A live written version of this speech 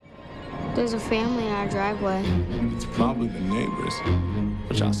There's a family in our driveway. It's probably the neighbors.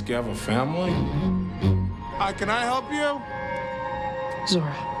 But y'all scared of a family? Hi, can I help you?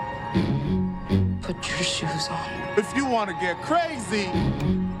 Zora, put your shoes on. If you want to get crazy,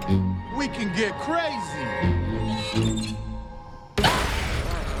 we can get crazy.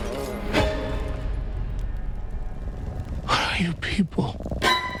 What are you people?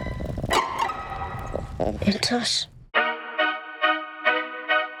 It's us.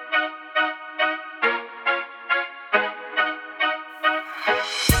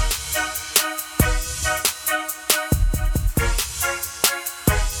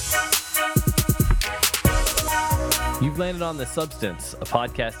 You've landed on The Substance, a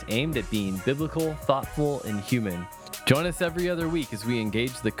podcast aimed at being biblical, thoughtful, and human. Join us every other week as we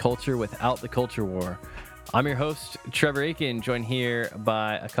engage the culture without the culture war. I'm your host, Trevor Aiken, joined here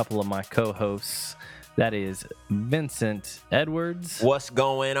by a couple of my co-hosts. That is Vincent Edwards. What's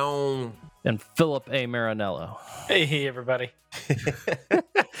going on? And Philip A. Marinello. Hey, everybody.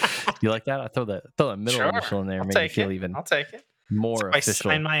 You like that? I throw that middle initial in there, I'll make it take feel it. even I'll take it. more So I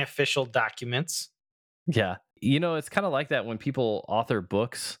official. sign my official documents. Yeah. You know, it's kind of like that when people author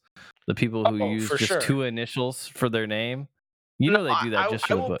books, the people who use for just sure. two initials for their name. You know they do that just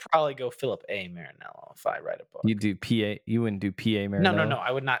for I the will book. probably go Philip A. Marinello if I write a book. You do PA. You wouldn't do PA Marinello. No.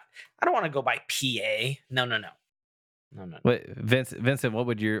 I would not. I don't want to go by PA. No. Wait, Vincent, what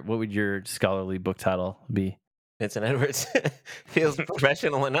would your scholarly book title be? Vincent Edwards. Feels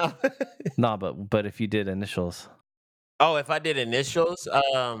professional enough. Nah, but if you did initials, Oh, if I did initials,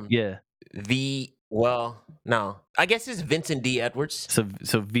 yeah. Well, no. I guess it's Vincent D. Edwards. So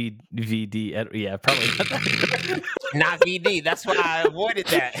VD. Yeah, probably. Not VD. That's why I avoided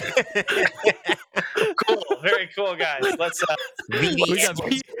that. Cool. Very cool, guys. Let's VD We got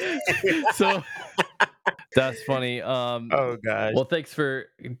Edwards. So that's funny. Oh, gosh. Well, thanks for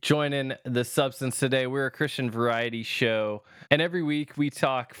joining The Substance today. We're a Christian variety show, and every week we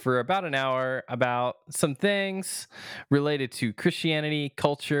talk for about an hour about some things related to Christianity,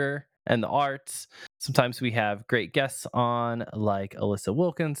 culture, and the arts. Sometimes we have great guests on, like Alyssa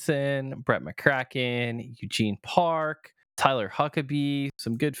Wilkinson, Brett McCracken, Eugene Park, Tyler Huckabee,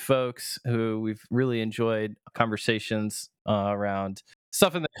 some good folks who we've really enjoyed conversations around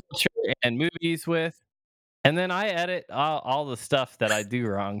stuff in the culture and movies with. And then I edit all the stuff that I do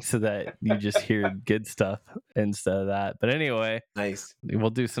wrong so that you just hear good stuff instead of that. But anyway, Nice.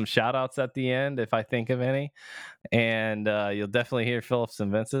 we'll do some shout outs at the end if I think of any. And you'll definitely hear Phillips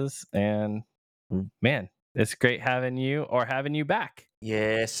and Vince's. And man, it's great having you back.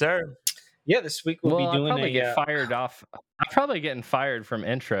 Yes, sir. Yeah, this week we'll be I'll doing probably get fired off. I'm probably getting fired from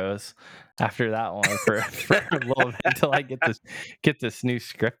intros after that one for a little bit until I get this new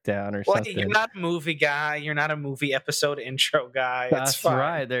script down or something. You're not a movie guy. You're not a movie episode intro guy. That's it's fine.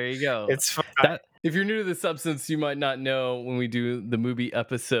 right. There you go. It's fine. If you're new to The Substance, you might not know when we do the movie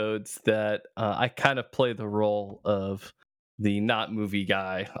episodes that I kind of play the role of the not movie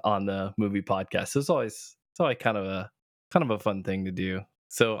guy on the movie podcast. So it's always kind of a fun thing to do.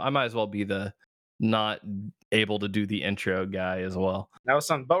 So I might as well be the not able to do the intro guy as well. That was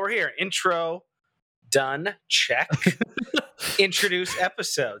something. But we're here. Intro done. Check. Introduce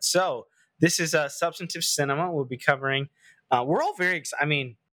episode. So this is Substantive Cinema. We'll be covering. We're all very excited. I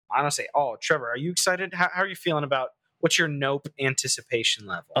mean, honestly, Trevor, are you excited? How are you feeling about what's your Nope anticipation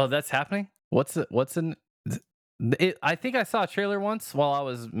level? Oh, that's happening? I think I saw a trailer once while I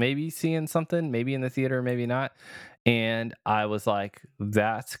was maybe seeing something, maybe in the theater, maybe not. And I was like,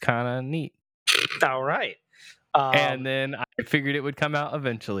 that's kind of neat. All right. And then I figured it would come out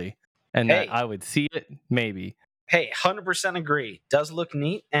eventually and that I would see it maybe. Hey, 100% agree. Does look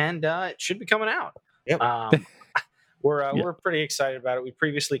neat, and it should be coming out. Yep. We're pretty excited about it. We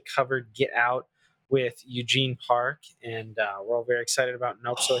previously covered Get Out with Eugene Park, and we're all very excited about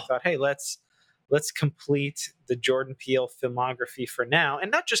Nope. So I thought, hey, let's complete the Jordan Peele filmography for now, and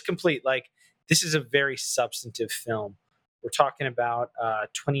not just complete. Like, this is a very substantive film. We're talking about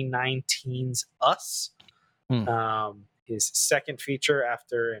 2019's Us, his second feature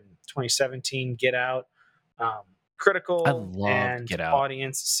after in 2017 Get Out. Critical and Get Out.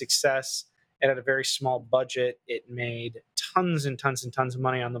 Audience success. It had a very small budget. It made tons and tons and tons of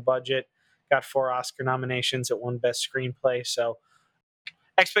money on the budget. Got 4 Oscar nominations. It won Best Screenplay. So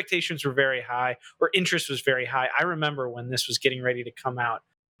expectations were very high, or interest was very high. I remember when this was getting ready to come out,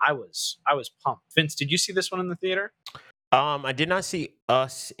 I was pumped. Vince, did you see this one in the theater? I did not see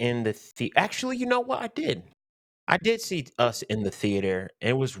Us in the theater. Actually, you know what? I did. I did see Us in the theater.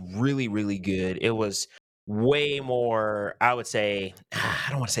 It was really, really good. It was way more, I would say, I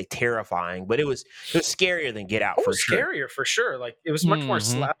don't want to say terrifying, but it was scarier than Get Out It for was sure. scarier for sure. Like, it was much more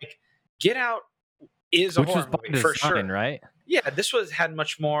like Get Out is a Which was horror by movie for design, sure. right? Yeah, this had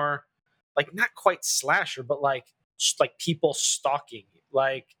much more, like, not quite slasher, but like people stalking you.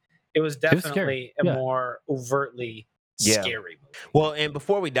 Like, it was It was scary. definitely a Yeah. more overtly Yeah. scary movie. Well, and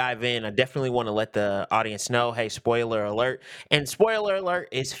before we dive in, I definitely want to let the audience know, hey, spoiler alert. And spoiler alert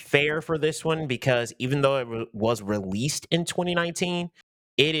is fair for this one because even though it was released in 2019,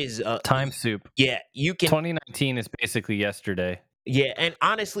 it is Time soup. yeah, you can 2019 is basically yesterday. yeah, and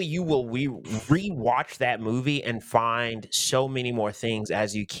honestly, you will rewatch that movie and find so many more things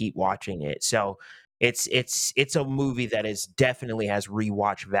as you keep watching it. So it's a movie that is definitely has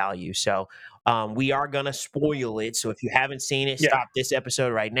rewatch value. So we are gonna spoil it. So if you haven't seen it, Yeah. stop this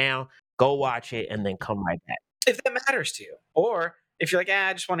episode right now, go watch it, and then come right back. If that matters to you, or if you're like,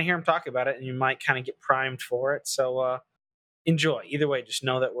 I just want to hear him talk about it, and you might kind of get primed for it. So enjoy. Either way, just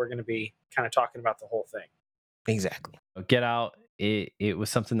know that we're going to be kind of talking about the whole thing. Exactly. Get Out, it was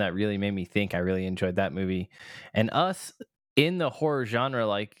something that really made me think. I really enjoyed that movie. And us in the horror genre,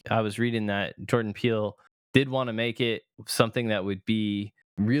 like I was reading that Jordan Peele did want to make it something that would be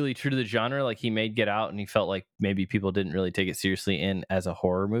really true to the genre. Like he made Get Out and he felt like maybe people didn't really take it seriously as a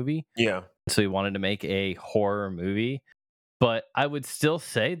horror movie. Yeah. So he wanted to make a horror movie. But I would still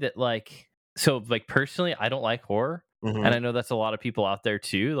say that personally, I don't like horror. Mhm. And I know that's a lot of people out there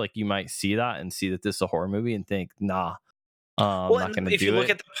too. Like you might see that and see that this is a horror movie and think, nah, I'm not going to do it. If you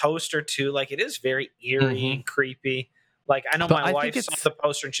look at the poster too, like it is very eerie and creepy. Like I know my wife saw the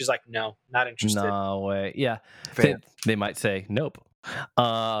poster and she's like, no, not interested. No way. Yeah. Fair. They might say nope.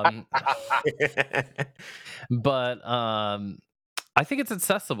 But I think it's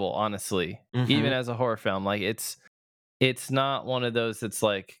accessible, honestly, even as a horror film. Like it's not one of those that's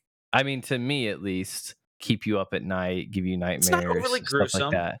like, I mean, to me at least, keep you up at night, give you nightmares. It's not overly gruesome.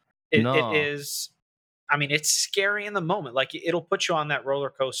 Stuff like that. It is. I mean, it's scary in the moment. Like it'll put you on that roller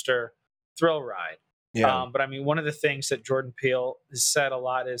coaster thrill ride. Yeah. But I mean, one of the things that Jordan Peele has said a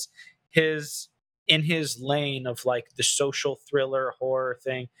lot is in his lane of like the social thriller horror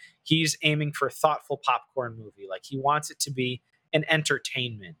thing, he's aiming for thoughtful popcorn movie. Like he wants it to be an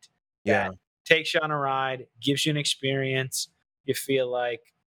entertainment that takes you on a ride, gives you an experience. You feel like,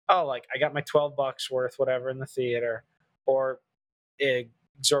 oh, like I got my $12 worth, whatever, in the theater, or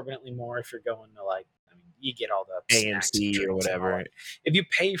exorbitantly more if you're going to like, I mean, you get all the snacks and AMC or drinks and all whatever. that. If you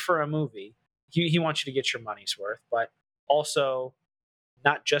pay for a movie, he wants you to get your money's worth, but also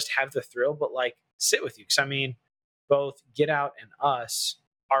not just have the thrill, but like sit with you. Because I mean, both Get Out and Us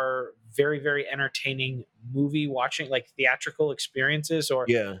are very, very entertaining movie watching, like theatrical experiences or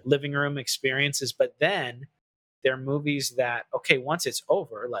living room experiences. But then they're movies that, okay, once it's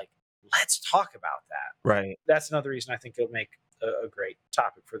over, like let's talk about that. Right. That's another reason I think it'll make a great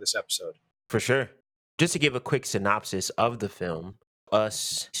topic for this episode. For sure. Just to give a quick synopsis of the film,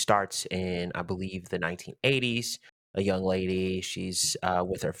 Us starts in, I believe, the 1980s. A young lady, she's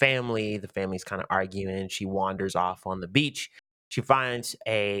with her family. The family's kind of arguing. She wanders off on the beach. She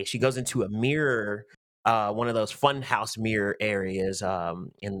goes into a mirror, one of those fun house mirror areas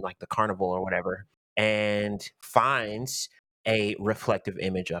in like the carnival or whatever, and finds a reflective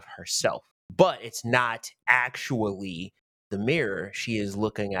image of herself. But it's not actually the mirror. She is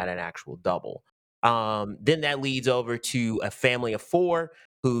looking at an actual double. Then that leads over to a family of 4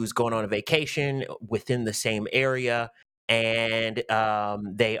 who's going on a vacation within the same area, and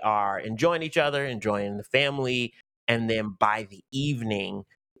they are enjoying each other, enjoying the family, and then by the evening,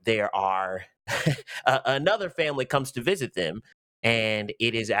 there are another family comes to visit them, and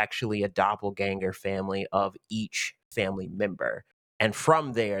it is actually a doppelganger family of each family member, and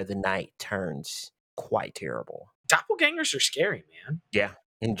from there, the night turns quite terrible. Doppelgangers are scary, man. Yeah,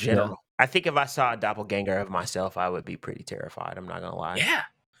 in general. Yeah. I think if I saw a doppelganger of myself, I would be pretty terrified. I'm not going to lie. Yeah.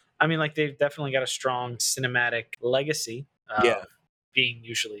 I mean, like, they've definitely got a strong cinematic legacy of being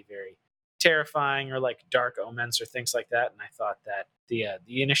usually very terrifying or like dark omens or things like that. And I thought that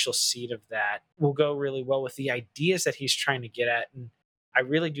the initial seed of that will go really well with the ideas that he's trying to get at. And I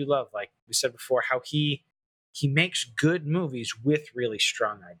really do love, like we said before, how he makes good movies with really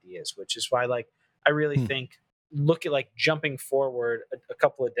strong ideas, which is why, like, I really think, look at like jumping forward a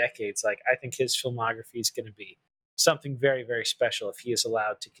couple of decades, like I think his filmography is going to be something very, very special if he is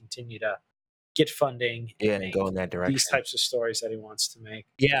allowed to continue to get funding and go in that direction. These types of stories that he wants to make.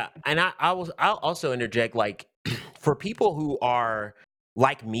 Yeah, and I'll also interject, like, for people who are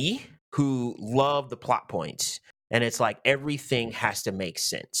like me, who love the plot points, and it's like everything has to make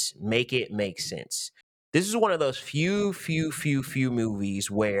sense. Make it make sense. This is one of those few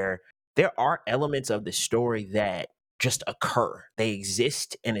movies where there are elements of the story that just occur. They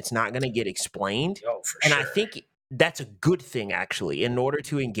exist, and it's not going to get explained. Oh, for and sure. I think that's a good thing, actually. In order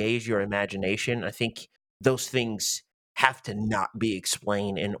to engage your imagination, I think those things have to not be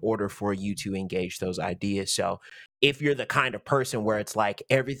explained in order for you to engage those ideas. So if you're the kind of person where it's like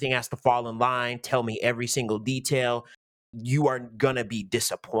everything has to fall in line, tell me every single detail, you are gonna be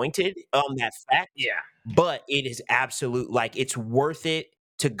disappointed on that fact. Yeah. But it is absolute, like it's worth it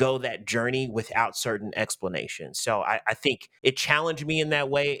to go that journey without certain explanations. So I think it challenged me in that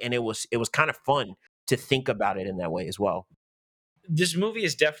way, and it was kind of fun to think about it in that way as well. This movie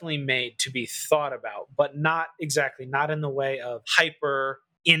is definitely made to be thought about, but not in the way of hyper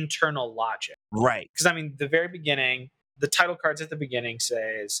internal logic. Right. Because I mean, the very beginning, the title cards at the beginning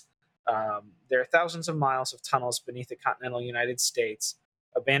says there are thousands of miles of tunnels beneath the continental United States,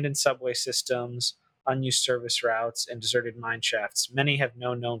 abandoned subway systems, unused service routes, and deserted mine shafts. Many have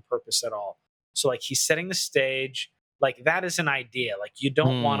no known purpose at all. So, like, he's setting the stage. Like, that is an idea. Like, you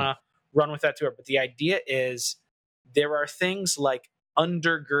don't want Hmm. to run with that to it. But the idea is there are things like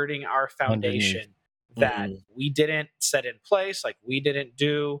undergirding our Underneath. foundation that Mhm. we didn't set in place, like we didn't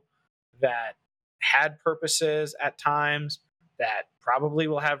do, that had purposes at times, that probably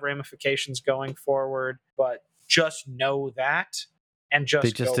will have ramifications going forward, but just know that and They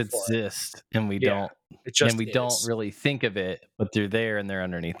just just go for it. exist, and we Yeah, don't it just don't is. really think of it, but they're there and they're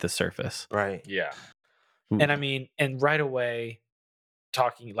underneath the surface. Right. Yeah. Ooh. And I mean, and right away,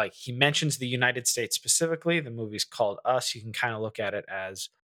 talking like he mentions the United States specifically. The movie's called Us. You can kind of look at it as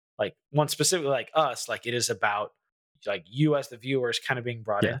like one specifically like Us, like it is about like you as the viewers kind of being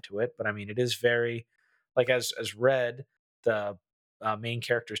brought Yeah. into it. But I mean, it is very like as Red, the main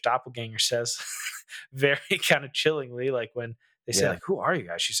character's doppelganger says, very kind of chillingly, like when they say Yeah. like, "Who are you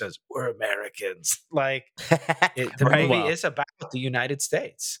guys?" She says, "We're Americans." Like the Right. movie Well, is about the United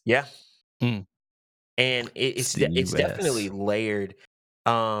States. Yeah. mm, And it's the it's definitely US. layered.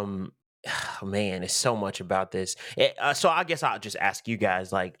 Um, man, it's so much about this. So I guess I'll just ask you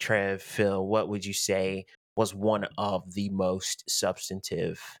guys, like Trev, Phil, what would you say was one of the most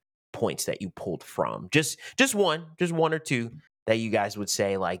substantive points that you pulled from? Just one or two that you guys would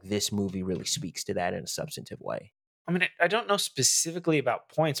say like this movie really speaks to that in a substantive way. I mean, I don't know specifically about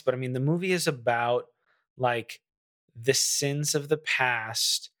points, but I mean, the movie is about like the sins of the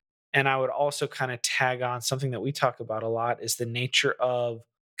past. And I would also kind of tag on something that we talk about a lot is the nature of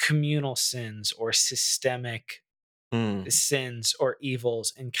communal sins or systemic Mm, sins or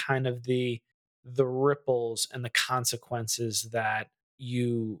evils and kind of the ripples and the consequences that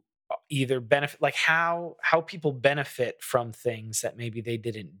you either benefit like how people benefit from things that maybe they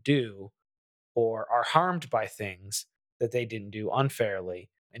didn't do or are harmed by things that they didn't do unfairly,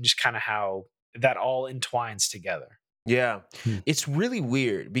 and just kind of how that all entwines together. yeah. Hmm. It's really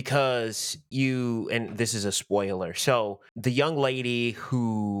weird because and this is a spoiler. So the young lady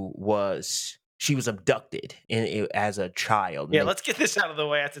she was abducted as a child. And Yeah, let's get this out of the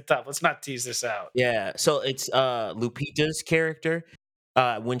way at the top. Let's not tease this out. yeah, so it's Lupita's character.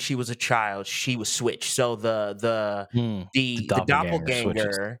 When she was a child, she was switched. So The the doppelganger switches.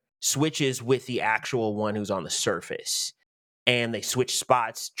 doppelganger switches with the actual one who's on the surface, and they switch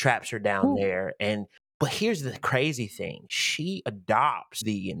spots, traps her down there. And but here's the crazy thing: she adopts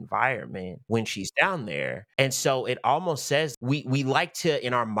the environment when she's down there, and so it almost says we like to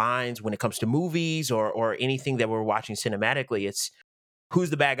in our minds when it comes to movies or anything that we're watching cinematically, it's who's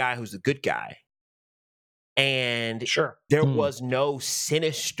the bad guy, who's the good guy. And Sure. there Hmm. was no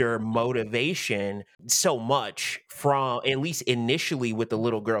sinister motivation so much from at least initially with the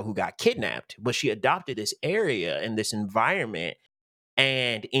little girl who got kidnapped, but she adopted this area and this environment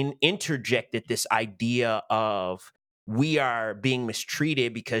and interjected this idea of we are being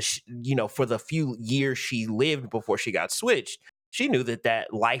mistreated because for the few years she lived before she got switched, she knew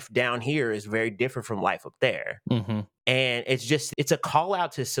that life down here is very different from life up there. Mhm. And it's a call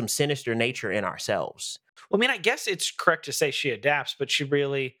out to some sinister nature in ourselves. Well, I mean, I guess it's correct to say she adapts, but she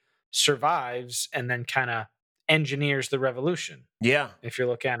really survives and then kind of engineers the revolution, Yeah. if you're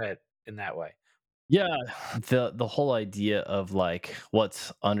looking at it in that way. Yeah, the whole idea of like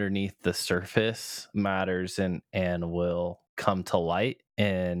what's underneath the surface matters and will come to light,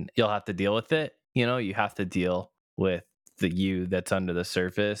 and you'll have to deal with it. You have to deal with the you that's under the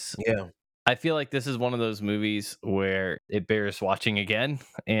surface. Yeah. I feel like this is one of those movies where it bears watching again For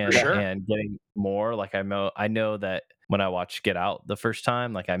and sure. and getting more. Like I know that when I watched Get Out the first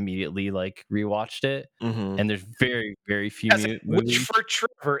time, like I immediately like rewatched it, Hmm. and there's very very few Which movies for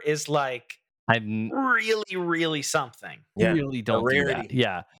Trevor is like I've really, really something. Yeah. really A don't do that. rarity.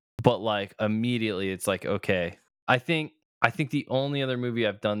 Yeah. But like immediately it's like, okay. I think the only other movie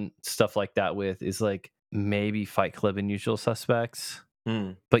I've done stuff like that with is like maybe Fight Club and Usual Suspects.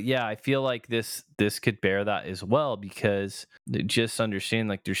 Mm. But yeah, I feel like this could bear that as well, because just understand,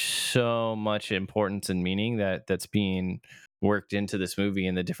 like, there's so much importance and meaning that's being worked into this movie,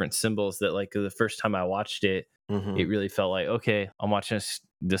 and the different symbols that, like, the first time I watched it, Hmm. it really felt like, okay, I'm watching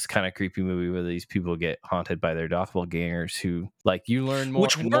this kind of creepy movie where these people get haunted by their doppelgangers, who, like, you learn more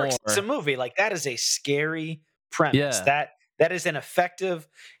Which and works as a more. movie. Like, that is a scary premise. Yeah, That is an effective,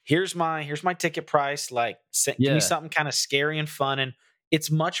 here's my ticket price, like, give me yeah, something kind of scary and fun, and it's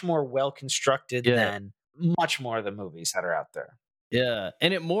much more well constructed yeah. than much more of the movies that are out there. Yeah,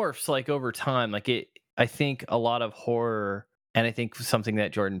 and it morphs, like, over time. Like, I think a lot of horror, and I think something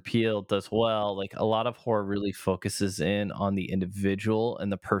that Jordan Peele does well, like, a lot of horror really focuses in on the individual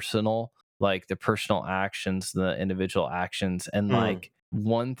and the personal, like, the personal actions, the individual actions, and, Mm. like,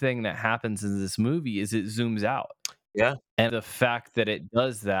 one thing that happens in this movie is it zooms out. Yeah. And the fact that it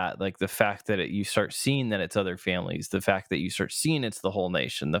does that, like, the fact that you start seeing that it's other families, the fact that you start seeing it's the whole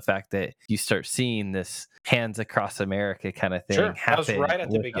nation, the fact that you start seeing this hands across America kind of thing Sure. That was happen right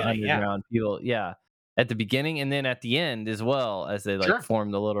at the with the beginning. Yeah. underground people. Yeah. At the beginning and then at the end as well, as they, like, Sure.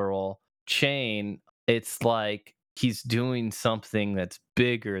 form the literal chain, it's like he's doing something that's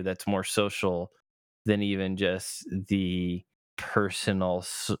bigger, that's more social than even just the personal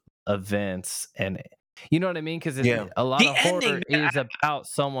events. And you know what I mean? Because Yeah. a lot The of ending, horror is about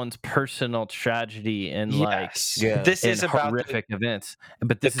someone's personal tragedy and, like, yes. Yeah. This and is about horrific events,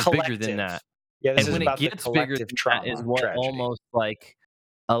 but the this is bigger than collective. that. Yeah, this And is when it about the gets bigger collective than that is trauma, what tragedy. almost, like,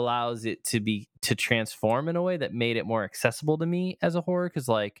 allows it to transform in a way that made it more accessible to me as a horror, because,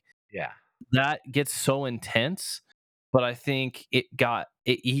 like, Yeah. that gets so intense, but I think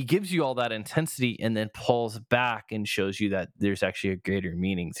he gives you all that intensity and then pulls back and shows you that there's actually a greater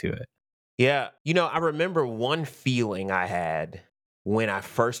meaning to it. Yeah. I remember one feeling I had when I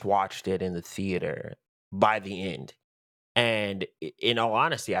first watched it in the theater by the end. And in all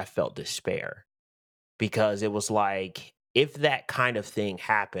honesty, I felt despair because it was like, if that kind of thing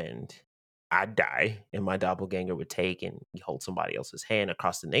happened, I'd die and my doppelganger would take and hold somebody else's hand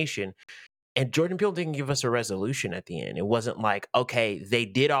across the nation. And Jordan Peele didn't give us a resolution at the end. It wasn't like, okay, they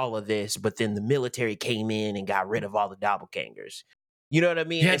did all of this, but then the military came in and got rid of all the doppelgangers. You know what I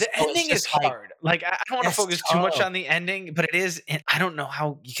mean? Yeah, And the so it's ending is just like, hard. Like, I don't want to that's focus too much tough. on the ending, but it is. And I don't know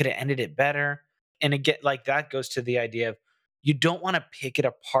how you could have ended it better. And again, like, that goes to the idea of, you don't want to pick it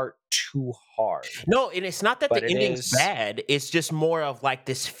apart too hard, No, and it's not that but the it ending's is bad. It's just more of like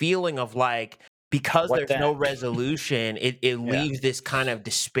this feeling of like, because what there's no then? resolution, it Yeah. leaves this kind of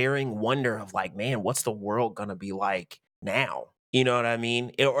despairing wonder of like, man, what's the world gonna be like now? You know what I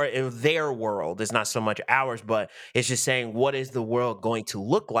mean? Or their world is not so much ours, but it's just saying, what is the world going to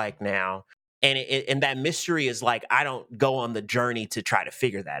look like now? And that mystery is like, I don't go on the journey to try to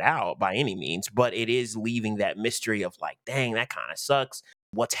figure that out by any means, but it is leaving that mystery of like, dang, that kind of sucks.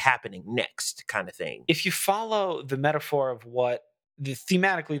 What's happening next, kind of thing. If you follow the metaphor of what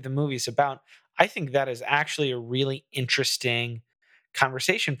thematically the movie is about, I think that is actually a really interesting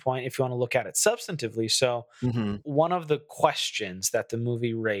conversation point if you want to look at it substantively. So, Hmm. one of the questions that the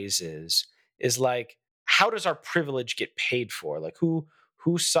movie raises is like, how does our privilege get paid for? Like, who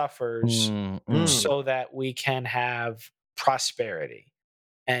suffers Mm, mm, Mm. so that we can have prosperity?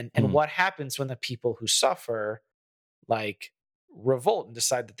 And mm, what happens when the people who suffer, like, revolt and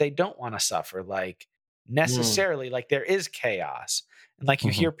decide that they don't want to suffer, like, Mm. necessarily, like, there is chaos. And, like,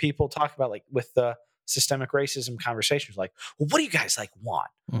 you mhm, hear people talk about, like, with the systemic racism conversations, like, well, what do you guys, like, want?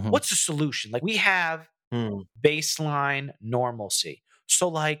 mhm, What's the solution? Like, we have Mm. baseline normalcy. So,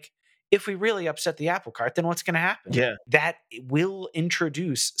 like, if we really upset the apple cart, then what's going to happen? Yeah, That will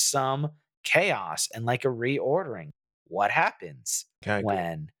introduce some chaos and, like, a reordering. What happens I agree.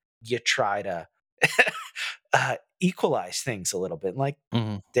 when you try to equalize things a little bit? Like,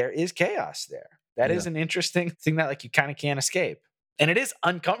 mhm. there is chaos there. That Yeah. is an interesting thing that, like, you kind of can't escape. And it is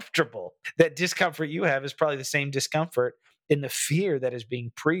uncomfortable. That discomfort you have is probably the same discomfort in the fear that is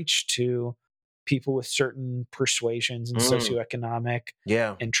being preached to people with certain persuasions and Mm. socioeconomic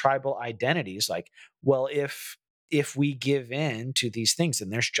Yeah. and tribal identities. Like, well, if we give in to these things, then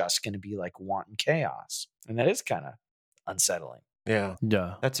there's just going to be, like, wanton chaos. And that is kind of unsettling. Yeah.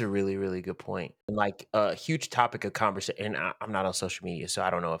 Yeah. That's a really, really good point. And like a huge topic of conversation, and I'm not on social media, so I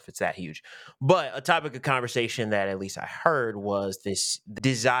don't know if it's that huge, but a topic of conversation that at least I heard was this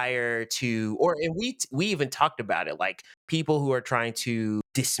desire to, and we even talked about it, like people who are trying to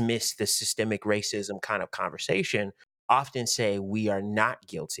dismiss the systemic racism kind of conversation often say we are not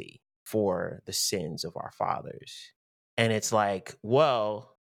guilty for the sins of our fathers. And it's like,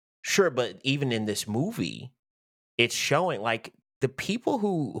 well, sure, but even in this movie, it's showing like the people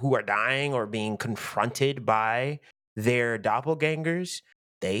who are dying or being confronted by their doppelgangers,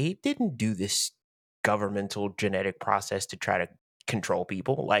 they didn't do this governmental genetic process to try to control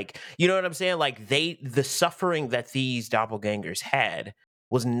people. Like, you know what I'm saying? Like the suffering that these doppelgangers had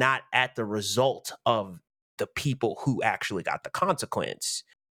was not at the result of the people who actually got the consequence.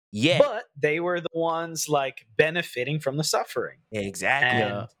 Yet, But they were the ones like benefiting from the suffering. exactly.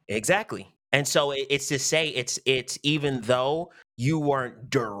 Yeah. Exactly. And so it's to say it's even though you weren't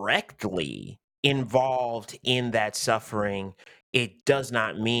directly involved in that suffering, it does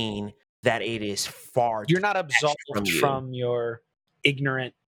not mean that it is far You're not detached absolved you. from your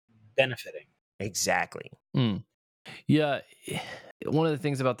ignorant benefiting. Exactly. Yeah. One of the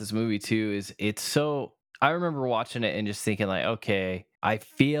things about this movie too is it's so I remember watching it and just thinking like, okay, I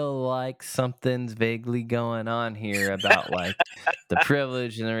feel like something's vaguely going on here about like the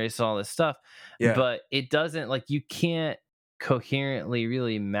privilege and the race and all this stuff. Yeah. But it doesn't like you can't coherently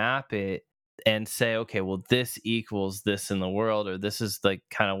really map it and say, okay, well, this equals this in the world, or this is like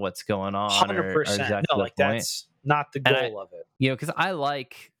kind of what's going on, or 100%. exactly No, the like point. that's not the And I, goal of it. because I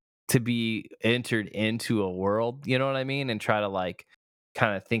like to be entered into a world, you know what I mean, and try to like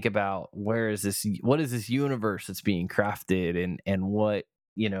kind of think about what is this universe that's being crafted, and what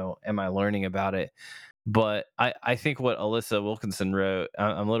am I learning about it. But I think what Alyssa Wilkinson wrote,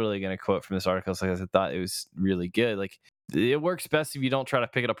 I'm literally going to quote from this article because I thought it was really good. Like, it works best if you don't try to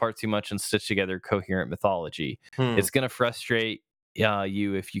pick it apart too much and stitch together coherent mythology. It's going to frustrate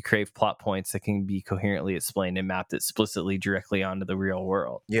you if you crave plot points that can be coherently explained and mapped explicitly directly onto the real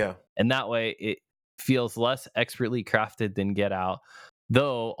world. Yeah. And that way it feels less expertly crafted than Get Out,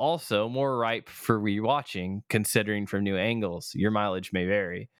 though also more ripe for rewatching, considering from new angles. Your mileage may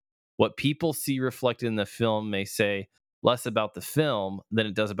vary. What people see reflected in the film may say less about the film than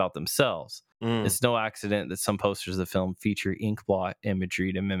it does about themselves. It's no accident that some posters of the film feature ink blot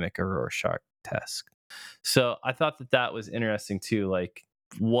imagery to mimic a Rorschach test. So I thought that was interesting too. Like,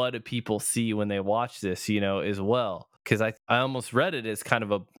 what do people see when they watch this, as well? Because I almost read it as kind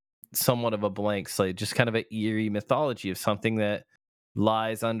of a somewhat of a blank slate, just kind of an eerie mythology of something that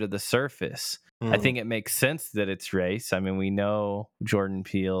lies under the surface. I think it makes sense that it's race. I mean, we know Jordan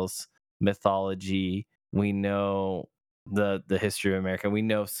Peele's mythology. We know the history of America. We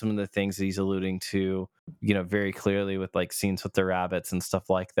know some of the things that he's alluding to, very clearly with like scenes with the rabbits and stuff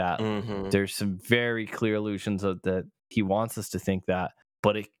like that. There's some very clear allusions of that he wants us to think that,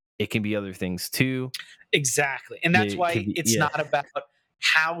 but it can be other things too. Exactly. And that's It why could be- it's yeah. not about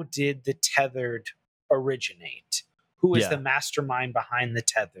how did the tethered originate? Who is Yeah. the mastermind behind the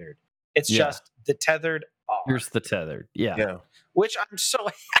tethered? It's Yeah. just the tethered are. Here's the tethered. Yeah. Which I'm so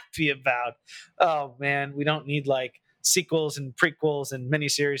happy about. Oh man, we don't need like sequels and prequels and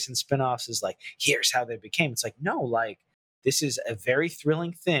miniseries and spin-offs is like, here's how they became. It's like, no, like this is a very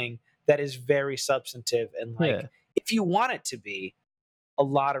thrilling thing that is very substantive and like Yeah. if you want it to be, a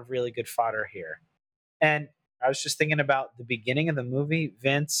lot of really good fodder here. And I was just thinking about the beginning of the movie,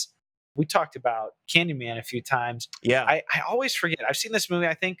 Vince. We talked about Candyman a few times. Yeah. I always forget. I've seen this movie,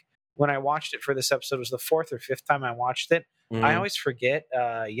 I think when I watched it for this episode, it was the fourth or fifth time I watched it. I always forget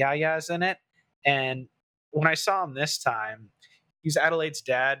Yaya's in it. And when I saw him this time, he's Adelaide's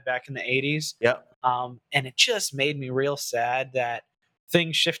dad back in the 80s. Yep. And it just made me real sad that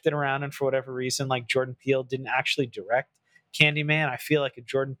things shifted around. And for whatever reason, like Jordan Peele didn't actually direct Candyman. I feel like a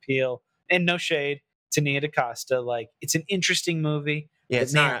Jordan Peele, and no shade to Nia DaCosta, like it's an interesting movie. Yeah, but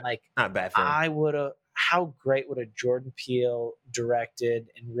it's man, not bad film. I would have. How great would a Jordan Peele directed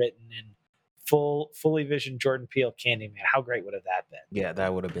and written and fully visioned Jordan Peele Candyman? How great would have that been? Yeah,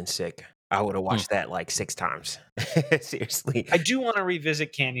 that would have been sick. I would have watched that like 6 times. Seriously. I do want to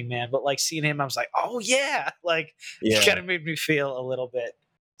revisit Candyman, but like seeing him, I was like, oh yeah, like it kind of made me feel a little bit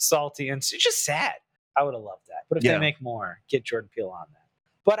salty and it's just sad. I would have loved that. But if they make more, get Jordan Peele on that.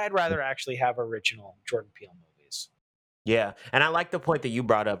 But I'd rather actually have original Jordan Peele movies. Yeah, and I like the point that you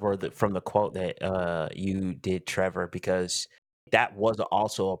brought up, or from the quote that you did, Trevor, because that was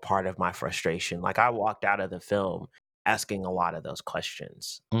also a part of my frustration. Like I walked out of the film asking a lot of those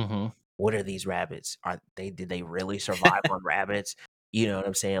questions. What are these rabbits? Did they really survive on rabbits? You know what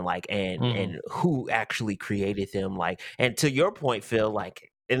I'm saying? Like, and who actually created them? Like, and to your point, Phil,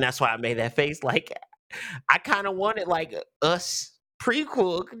 like, and that's why I made that face. Like, I kind of wanted like us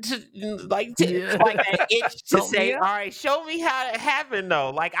prequel to like an itch to say, all right, show me how that happened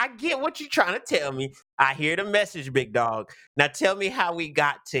though. Like I get what you're trying to tell me. I hear the message, big dog. Now tell me how we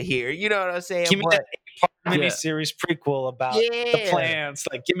got to here. You know what I'm saying? Give me that 8-part miniseries prequel about the plans.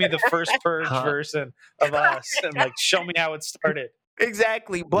 Like give me the first Purge version of us and like show me how it started.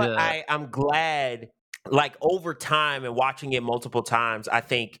 Exactly. But I'm glad, like over time and watching it multiple times, I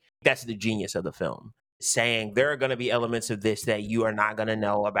think that's the genius of the film. saying there are going to be elements of this that you are not going to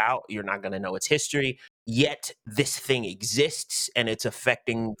know about. You're not going to know its history, yet this thing exists and it's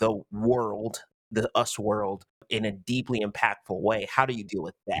affecting the world, the us world, in a deeply impactful way. How do you deal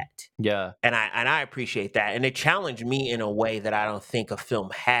with that? Yeah. And I appreciate that. And it challenged me in a way that I don't think a film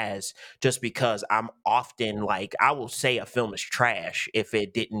has, just because I'm often like, I will say a film is trash if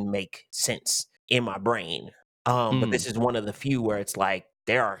it didn't make sense in my brain. But this is one of the few where it's like,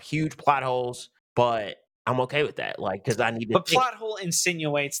 there are huge plot holes, but I'm okay with that. Like, because I need to But think. plot hole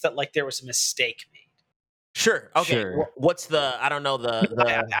insinuates that like there was a mistake made. Sure. Okay. Sure. What's the, I don't know, I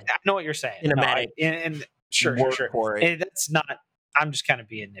the know what you're saying. No, cinematic and sure, word sure. for it? And that's not. I'm just kind of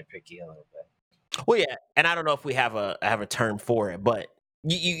being nitpicky a little bit. Well, yeah. And I don't know if we have a term for it, but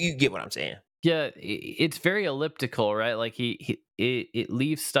you get what I'm saying. Yeah, it's very elliptical, right? Like it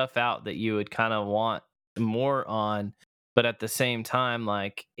leaves stuff out that you would kind of want more on, but at the same time,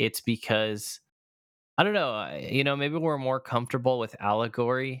 like it's because I don't know, maybe we're more comfortable with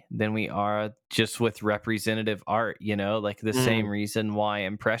allegory than we are just with representative art. Like the same reason why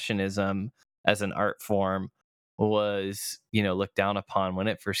Impressionism as an art form was, looked down upon when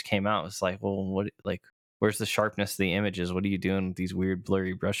it first came out. It was like, well, what, like, where's the sharpness of the images? What are you doing with these weird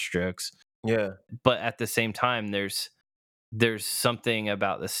blurry brushstrokes? Yeah. But at the same time, there's something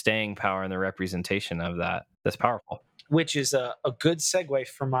about the staying power and the representation of that that's powerful. Which is a good segue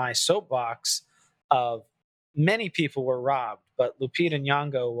for my soapbox of many people were robbed, but Lupita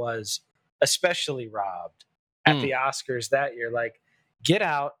Nyong'o was especially robbed at the Oscars that year. Like, Get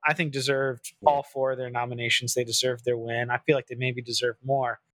Out, I think deserved all 4 of their nominations. They deserved their win. I feel like they maybe deserved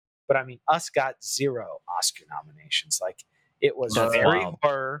more. But I mean, Us got 0 Oscar nominations. Like, it was That's very wild.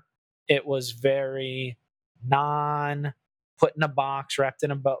 horror. It was very non put in a box, wrapped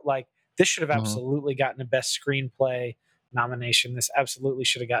in a bow. Like, this should have absolutely gotten a best screenplay nomination. This absolutely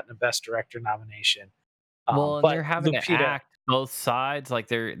should have gotten a best director nomination. Well, and but they're having Lupita, to act both sides, like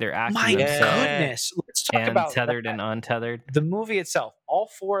they're acting my themselves goodness, let's talk and about tethered that. and untethered. The movie itself, all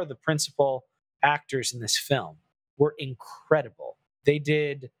 4 of the principal actors in this film were incredible. They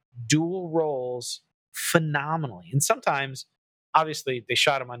did dual roles phenomenally. And sometimes, obviously, they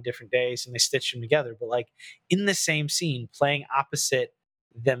shot them on different days and they stitched them together. But like in the same scene, playing opposite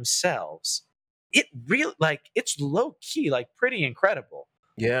themselves, it really, like, it's low key, like pretty incredible.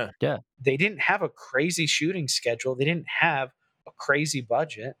 Yeah. They didn't have a crazy shooting schedule. They didn't have a crazy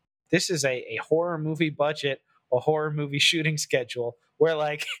budget. This is a horror movie budget, a horror movie shooting schedule where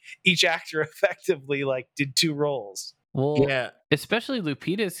like each actor effectively like did 2 roles. Well, Yeah. especially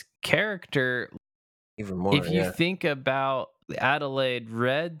Lupita's character. Even more. If you think about the Adelaide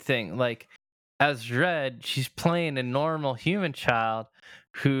Red thing, like as Red, she's playing a normal human child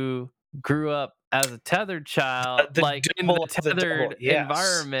who grew up as a tethered child, like in the tethered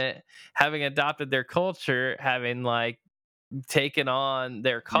environment, having adopted their culture, having like taken on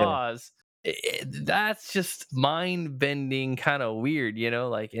their cause. That's just mind bending, kind of weird,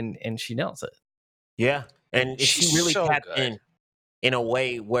 like, and she nails it. Yeah. And she She's really so tapped good. in a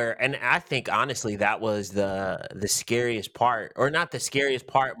way where, and I think honestly that was the scariest part, or not the scariest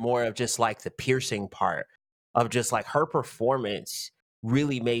part, more of just like the piercing part of just like her performance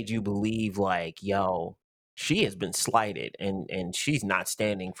really made you believe like, yo, she has been slighted and she's not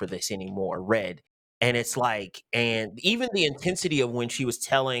standing for this anymore, Red. And it's like, and even the intensity of when she was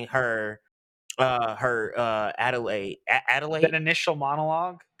telling her Adelaide That initial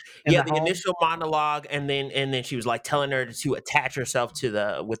monologue. the initial monologue, and then she was like telling her to attach herself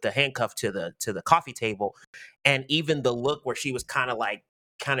to with the handcuff to the coffee table, and even the look where she was kind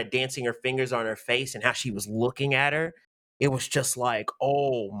of dancing her fingers on her face and how she was looking at her, it was just like,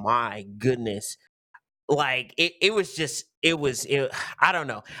 oh my goodness. Like it was just I don't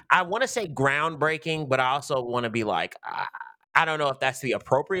know, I want to say groundbreaking, but I also want to be like, I don't know if that's the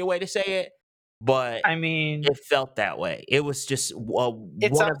appropriate way to say it, but I mean, it felt that way. It was just it's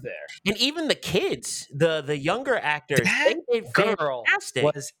one up of there. and even the kids, the younger actors, That they did girl fantastic.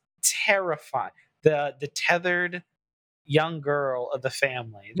 was terrifying. The tethered young girl of the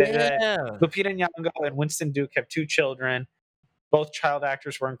family. Yeah. Lupita Nyong'o and Winston Duke have 2 children. Both child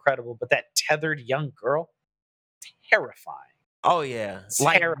actors were incredible, but that tethered young girl, terrifying. Oh yeah.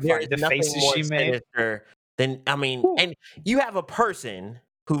 Like Terrifying. there's The nothing faces more she made. sinister than, I mean, Whew. and you have a person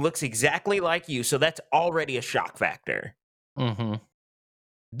who looks exactly like you, so that's already a shock factor. Mm-hmm.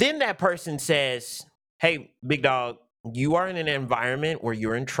 Then that person says, "Hey, big dog, you are in an environment where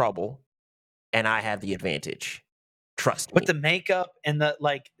you're in trouble, and I have the advantage. Trust me." But the makeup and the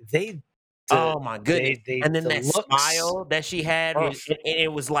like, they Oh my goodness! And then the that looks, smile that she had, oh, and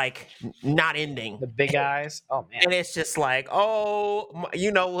it was like not ending. the big eyes. Oh man. And it's just like, oh,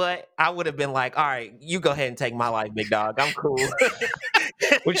 you know what? I would have been like, all right, you go ahead and take my life, big dog. I'm cool.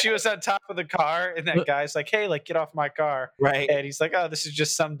 When she was on top of the car and that guy's like, hey, like, get off my car. Right. And he's like, oh, this is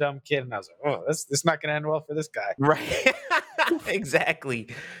just some dumb kid. And I was like, oh, this is not going to end well for this guy. Right. Exactly.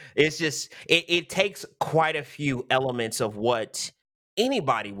 It's just, it takes quite a few elements of what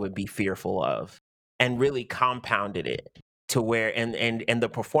anybody would be fearful of and really compounded it to where, and the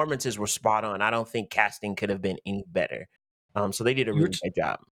performances were spot on. I don't think casting could have been any better. So they did a You were, really great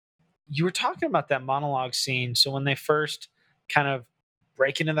job. you were talking about that monologue scene. So when they first kind of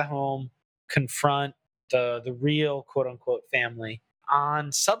break into the home, confront the real quote unquote family,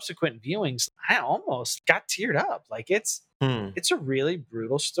 on subsequent viewings, I almost got teared up. Like it's a really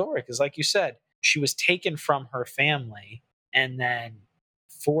brutal story because, like you said, she was taken from her family and then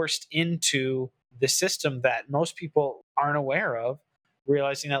forced into the system that most people aren't aware of,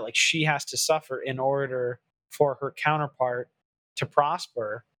 realizing that like she has to suffer in order for her counterpart to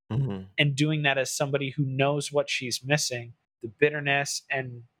prosper, Mhm. and doing that as somebody who knows what she's missing, the bitterness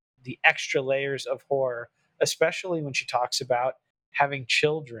and the extra layers of horror, especially when she talks about having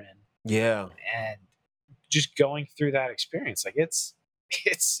children Yeah. and just going through that experience. Like it's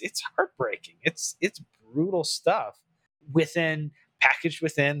heartbreaking. It's brutal stuff within packaged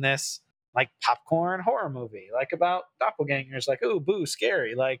within this like popcorn horror movie, like about doppelgangers, like, oh boo,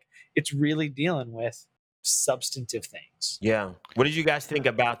 scary. Like it's really dealing with substantive things. Yeah. What did you guys think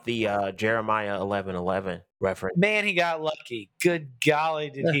about the Jeremiah 11:11 reference? Man, he got lucky. Good golly,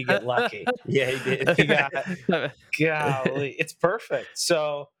 did he get lucky? Yeah, he did. He got golly, it's perfect.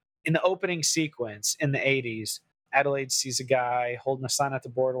 So in the opening sequence in the 80s, Adelaide sees a guy holding a sign at the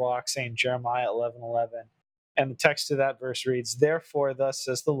boardwalk saying Jeremiah 11:11, and the text of that verse reads, "Therefore, thus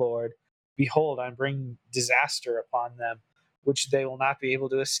says the Lord, behold, I bring disaster upon them, which they will not be able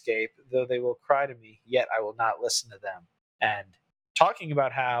to escape, though they will cry to me, yet I will not listen to them." And talking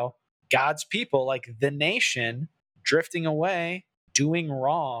about how God's people, like the nation, drifting away, doing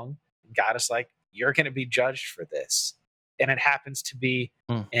wrong, God is like, you're going to be judged for this. And it happens to be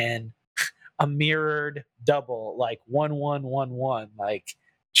Mm. in a mirrored double, like 1111. Like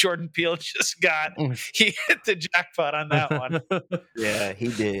Jordan Peele just got, he hit the jackpot on that one. Yeah, he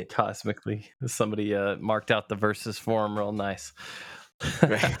did. Cosmically, somebody marked out the verses for him real nice.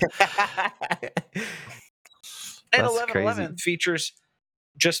 Right. And That's 1111 crazy. features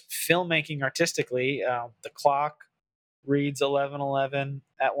just filmmaking artistically. The clock reads 11:11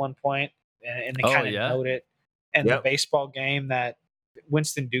 at one point, and they Oh, kind of yeah? note it. And Yep. the baseball game that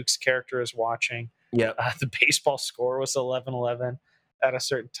Winston Duke's character is watching, Yep. the baseball score was 11:11 at a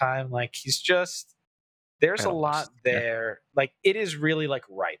certain time. Like there's I a don't watch lot this, yeah. there. Like it is really like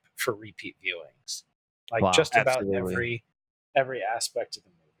ripe for repeat viewings. Like Wow. just about Absolutely. every aspect of the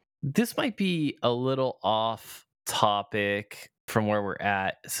movie. This might be a little off topic from where we're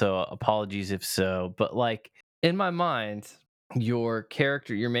at, so apologies if so. But like in my mind, your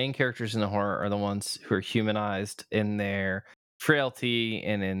main characters in the horror are the ones who are humanized in their frailty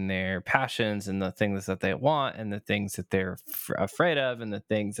and in their passions and the things that they want and the things that they're afraid of and the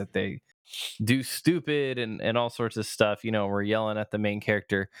things that they do stupid and all sorts of stuff. We're yelling at the main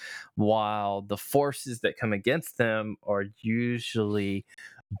character while the forces that come against them are usually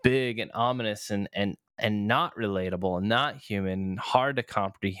big and ominous and not relatable and not human and hard to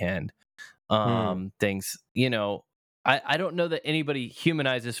comprehend. Things, I don't know that anybody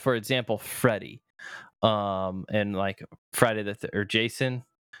humanizes, for example, Freddy, and like Friday or Jason.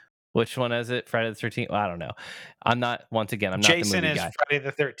 Which one is it? Friday the 13th? Well, I don't know. I'm not the Jason movie is guy. Friday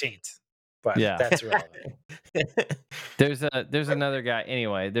the 13th, but Yeah. that's irrelevant. There's another guy.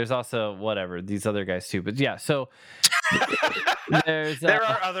 Anyway, there's also whatever these other guys too. But yeah, so there's There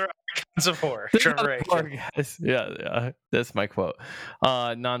are other kinds of horror. there's Trevor other Aiken. horror guys. Yeah, that's my quote.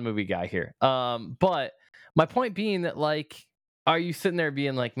 Non-movie guy here. But my point being that like, are you sitting there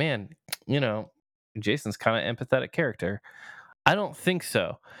being like, man, Jason's kind of empathetic character? I don't think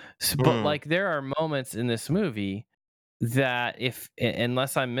so. But like, there are moments in this movie that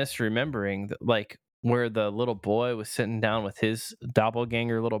unless I'm misremembering, like where the little boy was sitting down with his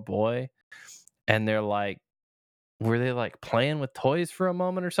doppelganger little boy, and they're like, were they like playing with toys for a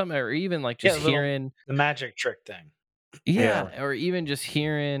moment or something, or even like just hearing the magic trick thing. yeah, or even just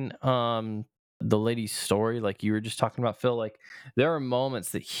hearing the lady's story, like you were just talking about, Phil. Like there are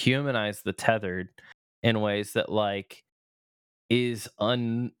moments that humanize the tethered in ways that like is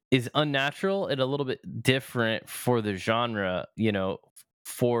unnatural and a little bit different for the genre,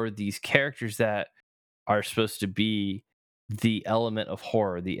 for these characters that are supposed to be the element of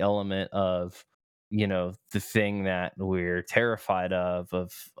horror, the element of, the thing that we're terrified of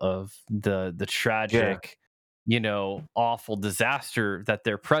the Yeah. tragic, awful disaster that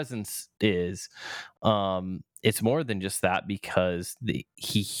their presence is. It's more than just that, because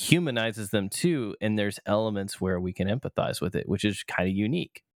he humanizes them too, and there's elements where we can empathize with it, which is kind of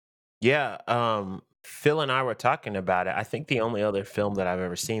unique. Yeah, Phil and I were talking about it. I think the only other film that I've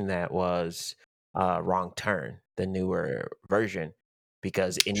ever seen that was Wrong Turn, the newer version,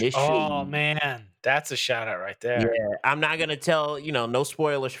 because Oh initially, man, that's a shout out right yeah, there. I'm not gonna tell, no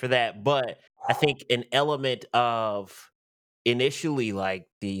spoilers for that, but I think an element of initially, like,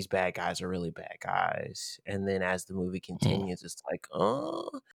 these bad guys are really bad guys, and then as the movie Mm. continues, it's like, oh,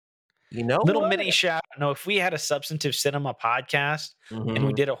 you know Little what? mini shout. No, if we had a substantive cinema podcast and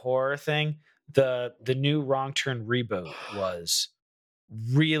we Hmm. did a horror thing, the new Wrong Turn reboot was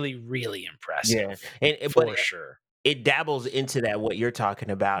really, really Yeah, impressive but for sure. it dabbles into that what you're talking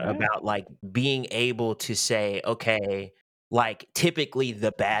Yeah. about, like, being able to say, "Okay," like, typically,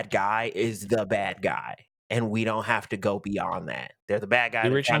 the bad guy is the bad guy, and we don't have to go beyond that. They're the bad guy, The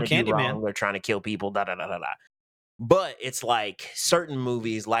they're trying original to do Candyman. wrong, they're trying to kill people, da, da, da, da, da. But it's like certain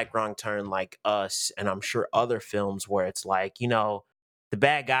movies like Wrong Turn, like Us, and I'm sure other films where it's like, the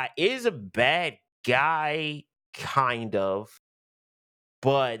bad guy is a bad guy, kind of,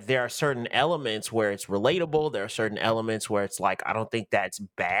 but there are certain elements where it's relatable. There are certain elements where it's like, I don't think that's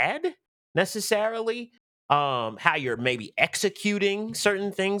bad necessarily. How you're maybe executing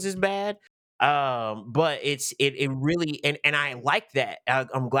certain things is bad. But it really, and I like that.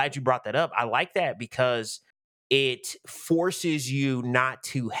 I'm glad you brought that up. I like that because it forces you not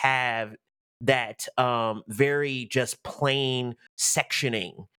to have that very just plain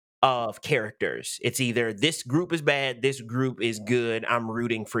sectioning of characters. It's either this group is bad, this group is good. I'm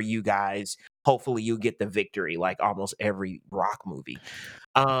rooting for you guys. Hopefully you get the victory, like almost every rock movie.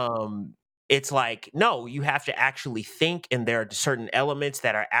 Um it's like, no, you have to actually think, and there are certain elements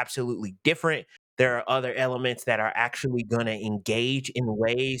that are absolutely different. There are other elements that are actually going to engage in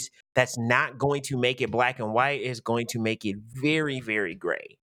ways that's not going to make it black and white, is going to make it very, very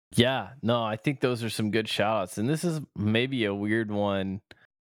gray. Yeah, no, I think those are some good shout outs. And this is maybe a weird one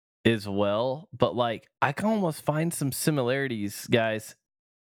as well, but like I can almost find some similarities, guys,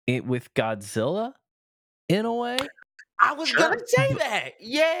 with Godzilla in a way. I was gonna Sure. say that.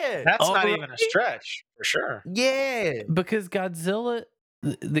 Yeah. That's not All even a stretch, for sure. Yeah. because Godzilla,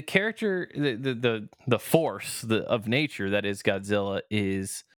 the character, the force of nature that is Godzilla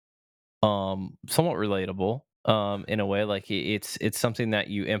is somewhat relatable in a way. Like it's something that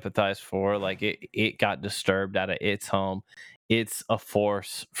you empathize for. Like it got disturbed out of its home. It's a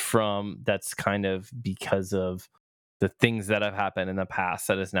force from that's kind of because of the things that have happened in the past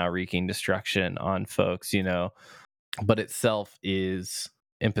that is now wreaking destruction on folks, but itself is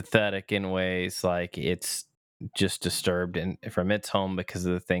empathetic in ways. Like it's just disturbed and from its home because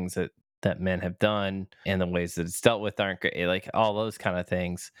of the things that men have done, and the ways that it's dealt with aren't great, like all those kind of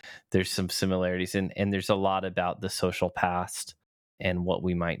things. There's some similarities, and there's a lot about the social past and what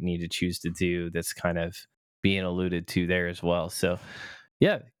we might need to choose to do that's kind of being alluded to there as well. So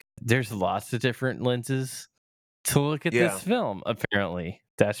yeah, there's lots of different lenses to look at this Yeah. film. Apparently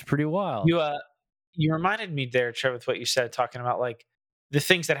that's pretty wild. You reminded me there, Trevor, with what you said, talking about like the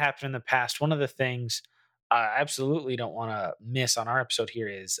things that happened in the past. One of the things I absolutely don't want to miss on our episode here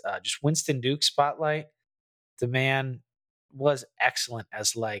is just Winston Duke's spotlight. The man was excellent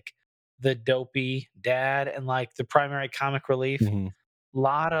as like the dopey dad and like the primary comic relief. Mhm.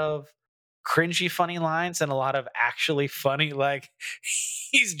 Lot of cringy funny lines and a lot of actually funny, like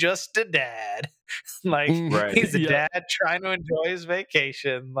he's just a dad. Like Right. he's a Yep. dad trying to enjoy his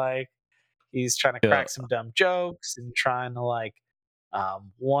vacation. Like he's trying to Yeah. crack some dumb jokes and trying to like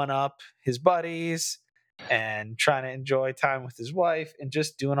one up his buddies and trying to enjoy time with his wife and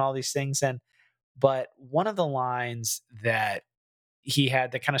just doing all these things. And but one of the lines that he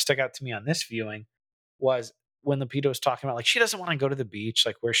had that kind of stuck out to me on this viewing was when Lupita was talking about like she doesn't want to go to the beach,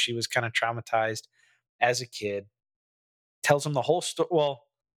 like where she was kind of traumatized as a kid. Tells him the whole story. Well,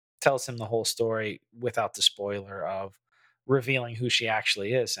 tells him the whole story without the spoiler of revealing who she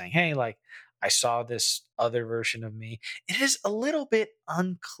actually is, saying, "Hey, like I saw this other version of me." It is a little bit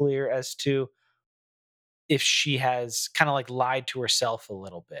unclear as to if she has kind of like lied to herself a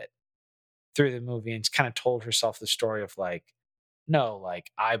little bit through the movie and kind of told herself the story of like, no,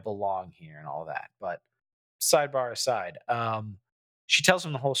 like I belong here and all that. But sidebar aside, she tells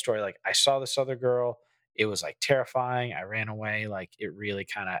him the whole story. Like, I saw this other girl. It was like terrifying. I ran away. Like, it really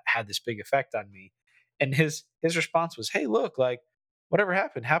kind of had this big effect on me. And his response was, "Hey, look, like whatever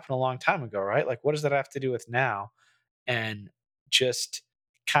happened happened a long time ago, right? Like, what does that have to do with now?" and just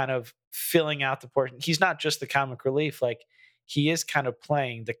kind of filling out the portion. He's not just the comic relief, like he is kind of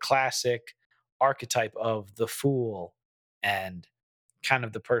playing the classic archetype of the fool and kind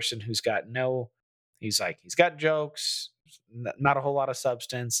of the person who's got he's got jokes, not a whole lot of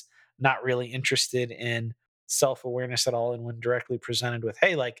substance, not really interested in self-awareness at all, and when directly presented with,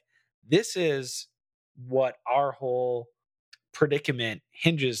 hey, like this is what our whole predicament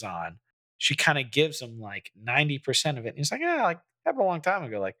hinges on, she kind of gives him like 90% of it. And he's like, yeah, like that a long time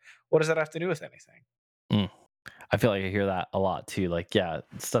ago. Like, what does that have to do with anything? Mm. I feel like I hear that a lot too. Like, yeah,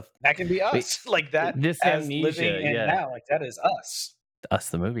 stuff. That can be Wait, us. Like that this as living amnesia, in yeah, now, like that is us. us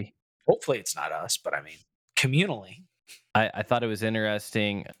the movie. Hopefully it's not us, but I mean, communally. I thought it was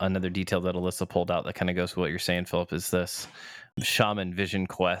interesting. Another detail that Alyssa pulled out that kind of goes with what you're saying, Philip, is this Shaman Vision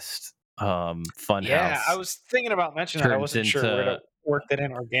Quest fun Yeah, I house was thinking about mentioning that. I turns wasn't sure where to into work that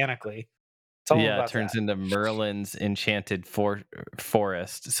in organically. Tell them about turns that. into Merlin's enchanted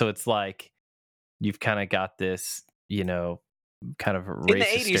forest. So it's like you've kind of got this, kind of In the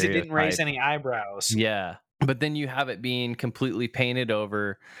racist 80s, it didn't raise stereotype. any eyebrows. Yeah. But then you have it being completely painted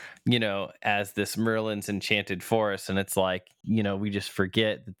over, as this Merlin's enchanted forest. And it's like, we just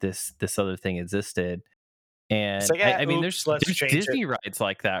forget that this other thing existed. It's And like, yeah, I mean, oops, let's there's change it. Disney rides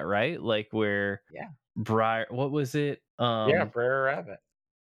like that, right? Like where Yeah. what was it? Yeah, Brer Rabbit.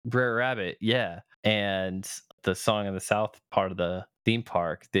 Brer Rabbit, yeah. And the Song of the South part of the theme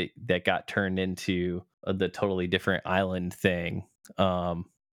park that got turned into the totally different island thing.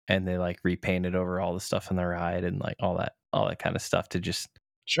 And they like repainted over all the stuff in the ride and like all that kind of stuff to just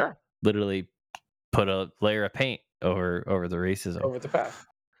Sure. literally put a layer of paint over the racism. Over the path.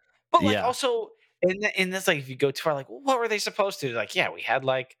 But like Yeah. also in this, like if you go too far, like what were they supposed to do? Like, yeah, we had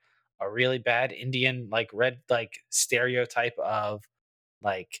like a really bad Indian like red like stereotype of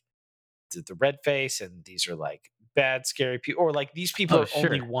like the red face, and these are like bad scary people, or like these people Oh, are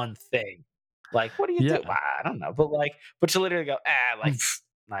only sure. one thing. Like, what do you do? Yeah. I don't know. But to literally go, like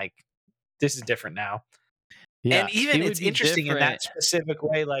like this is different now. Yeah. And even It would it's be interesting in that different. specific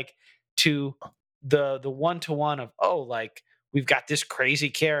way, like to the one-to-one of, oh, like we've got this crazy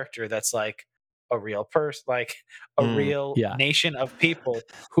character that's like a real person, like a real Yeah. nation of people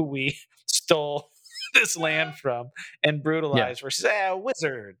who we stole this land from and brutalized versus a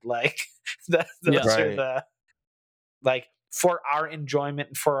wizard. Like Yeah. those are Right. the like for our enjoyment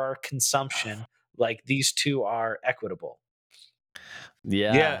and for our consumption, like these two are equitable.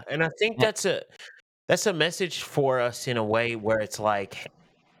 Yeah, Yeah. and I think that's a message for us in a way where it's like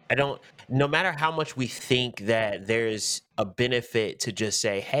I don't no matter how much we think that there's a benefit to just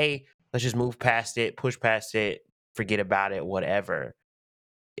say, "Hey, let's just move past it, push past it, forget about it, whatever."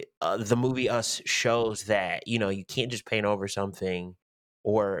 The movie Us shows that, you can't just paint over something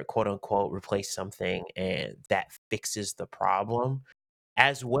or quote unquote replace something and that fixes the problem.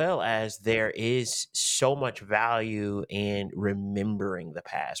 As well as there is so much value in remembering the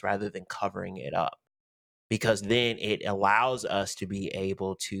past rather than covering it up, because then it allows us to be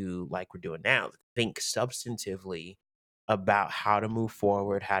able to, like we're doing now, think substantively about how to move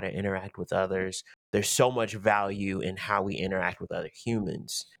forward, how to interact with others. There's so much value in how we interact with other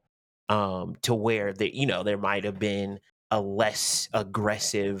humans, to where there might have been a less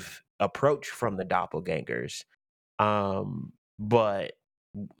aggressive approach from the doppelgangers, but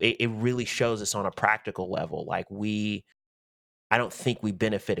it really shows us on a practical level, like I don't think we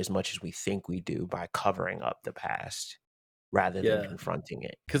benefit as much as we think we do by covering up the past rather than Yeah. confronting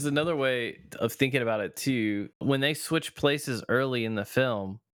it. Because another way of thinking about it too, when they switch places early in the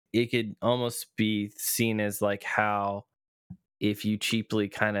film, it could almost be seen as like how if you cheaply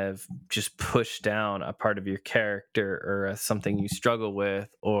kind of just push down a part of your character or something you struggle with,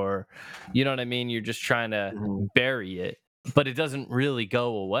 or you know what I mean, you're just trying to Mhm. bury it, but it doesn't really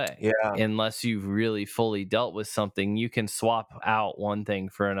go away. Yeah. Unless you've really fully dealt with something. You can swap out one thing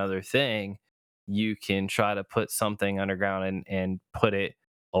for another thing. You can try to put something underground and put it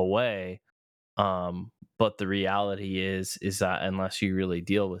away. But the reality is that unless you really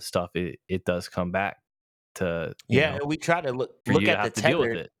deal with stuff, it does come back to, Yeah, and we try to for look you to at the have to deal with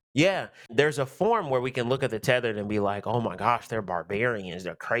tethered. it. Yeah, there's a form where we can look at the tethered and be like, "Oh my gosh, they're barbarians,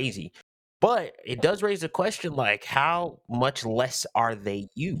 they're crazy." But it does raise a question like how much less are they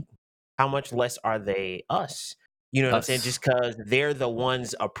you? How much less are they us? You know what I'm saying? Us. Just because they're the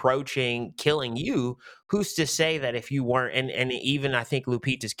ones approaching killing you, who's to say that if you weren't, and even I think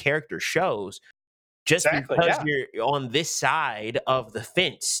Lupita's character shows, just Exactly. because Yeah. you're on this side of the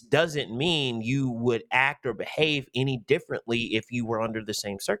fence doesn't mean you would act or behave any differently if you were under the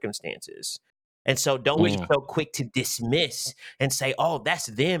same circumstances. And so don't be Mm. so quick to dismiss and say, oh, that's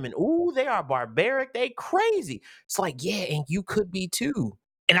them. And ooh, they are barbaric. They crazy. It's like, yeah, and you could be too.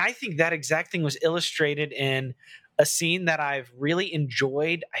 And I think that exact thing was illustrated in a scene that I've really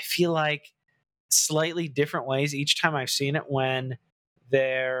enjoyed. I feel like slightly different ways each time I've seen it, when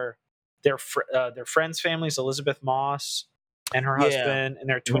their friends' families, Elizabeth Moss and her Yeah. husband and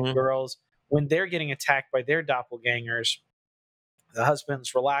their twin Mhm. girls, when they're getting attacked by their doppelgangers, the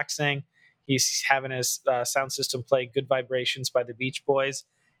husband's relaxing. He's having his sound system play Good Vibrations by the Beach Boys.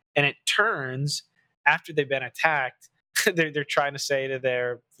 And it turns, after they've been attacked, they're trying to say to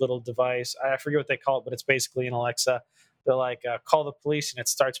their little device, I forget what they call it, but it's basically an Alexa. They're like, call the police, and it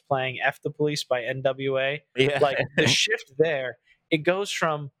starts playing F the Police by NWA. Yeah. Like the shift there, it goes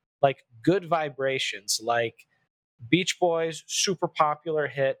from like Good Vibrations, like Beach Boys, super popular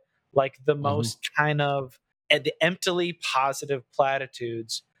hit, like the Mhm. most kind of the emptily positive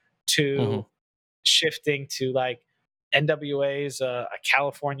platitudes, Mhm. to shifting to like NWA's a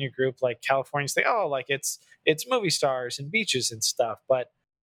California group. Like Californians think, oh, like it's movie stars and beaches and stuff. But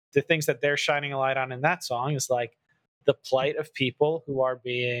the things that they're shining a light on in that song is like the plight of people who are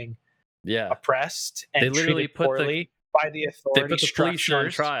being Yeah. oppressed They and literally treated poorly by the they authority put the police on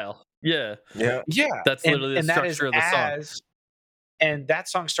structures. trial. Yeah. Yeah. Yeah, That's literally the and that is structure of the song. and that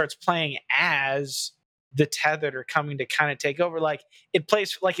song starts playing as the tethered are coming to kind of take over. Like it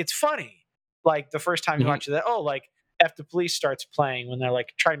plays like it's funny. Like the first time you Mhm. watch it, oh, like F the Police starts playing when they're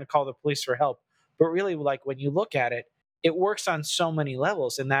like trying to call the police for help. But really, like when you look at it, it works on so many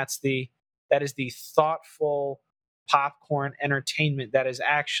levels, and that is the thoughtful popcorn entertainment that is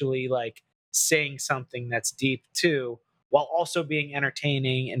actually like saying something that's deep too, while also being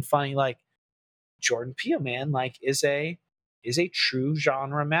entertaining and funny. Like Jordan Peele, man, like is a true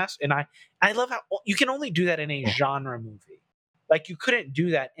genre master. And I love how you can only do that in a genre movie. Like you couldn't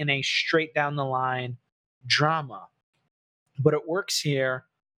do that in a straight down the line drama, but it works here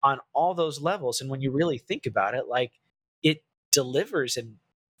on all those levels. And when you really think about it, like it delivers. And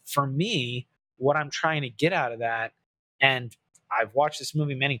for me, what I'm trying to get out of that, and I've watched this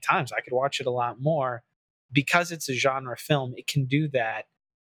movie many times, I could watch it a lot more because it's a genre film. It can do that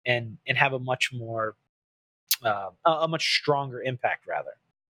and have a much more a much stronger impact rather.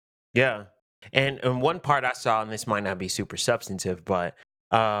 Yeah. And one part I saw, and this might not be super substantive, but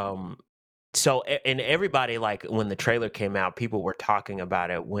um and everybody, like when the trailer came out, people were talking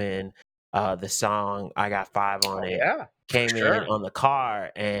about it when the song I Got Five on Oh It yeah, for came in sure. on the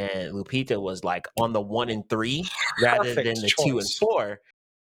car, and Lupita was like on the 1 and 3 rather Perfect than the 2 and 4.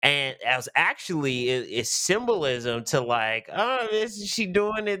 And as actually it's symbolism to like, oh, is she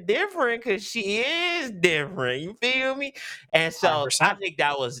doing it different because she is different? You feel me? And Hundred so I percent. think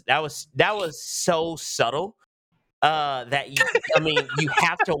that was so subtle that I mean, you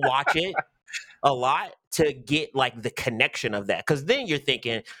have to watch it a lot to get like the connection of that. Because then you're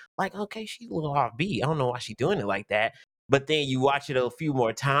thinking like, okay, she's a little off beat. I don't know why she's doing it like that. But then you watch it a few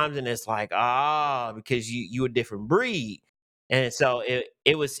more times, and it's like, because you a different breed. And so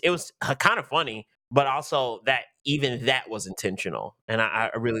it was kind of funny, but also that even that was intentional, and I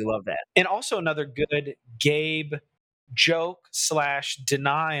really love that. And also another good Gabe joke slash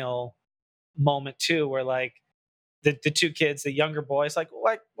denial moment too, where like the two kids, the younger boys, like,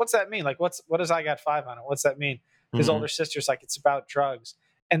 what's that mean? Like, what does I Got Five on it? What's that mean? His Hmm. older sister's like, it's about drugs.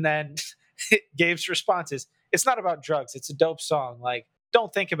 And then Gabe's response is, it's not about drugs. It's a dope song. Like,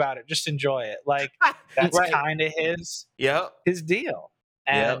 don't think about it. Just enjoy it. Like, that's Right. kind of Yep. his deal.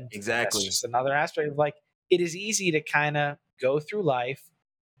 Yep. And that's Exactly. just another aspect of like, it is easy to kind of go through life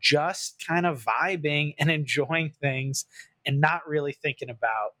just kind of vibing and enjoying things and not really thinking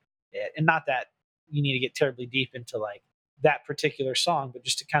about it. And not that you need to get terribly deep into like that particular song, but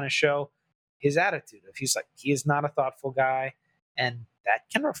just to kind of show his attitude of he's like, he is not a thoughtful guy. And that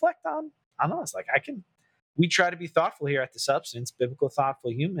can reflect on us. Like we try to be thoughtful here at the Substance, biblical,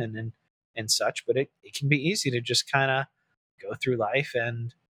 thoughtful human and such, but it can be easy to just kind of go through life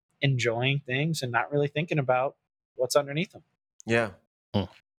and enjoying things and not really thinking about what's underneath them. Yeah.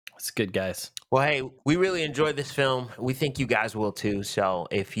 It's good, guys. Well, hey, we really enjoyed this film. We think you guys will too. So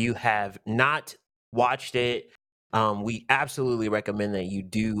if you have not watched it, we absolutely recommend that you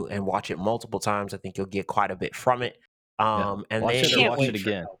do and watch it multiple times. I think you'll get quite a bit from it. Yeah. And Watch then it or Can't watch wait it for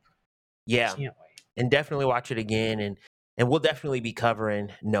again. Nope. yeah, Can't wait. and definitely watch it again. And we'll definitely be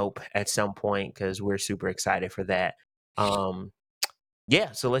covering Nope at some point because we're super excited for that.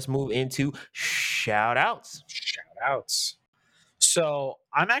 Yeah, so let's move into shout outs. Shout outs. So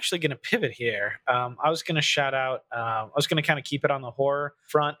I'm actually going to pivot here. I was going to shout out. I was going to kind of keep it on the horror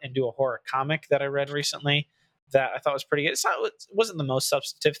front and do a horror comic that I read recently that I thought was pretty good. It wasn't the most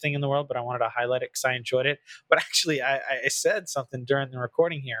substantive thing in the world, but I wanted to highlight it because I enjoyed it. But actually, I said something during the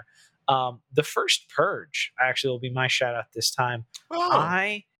recording here. The first Purge actually will be my shout out this time. Oh,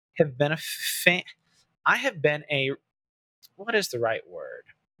 I have been a fan. I have been a, what is the right word?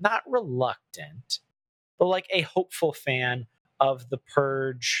 Not reluctant, but like a hopeful fan of the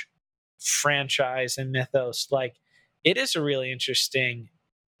Purge franchise and mythos. Like, it is a really interesting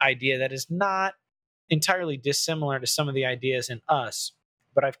idea that is not entirely dissimilar to some of the ideas in Us,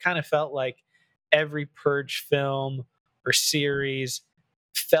 but I've kind of felt like every Purge film or series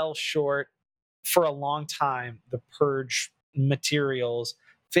fell short for a long time. The Purge materials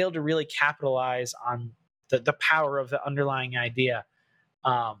failed to really capitalize on the power of the underlying idea.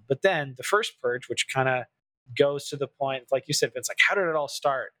 But then the first Purge, which kind of goes to the point, like you said, Vince, like, how did it all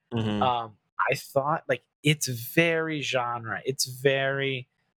start? hmm I thought, like, it's very genre. It's very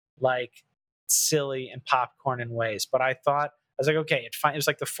like silly and popcorn in ways. But I thought, I was like, okay, it was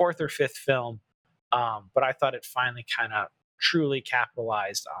like the fourth or fifth film. But I thought it finally kind of truly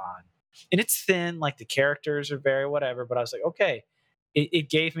capitalized on, and it's thin, like the characters are very whatever. But I was like, okay, it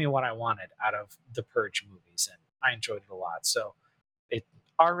gave me what I wanted out of the Purge movies, and I enjoyed it a lot. So it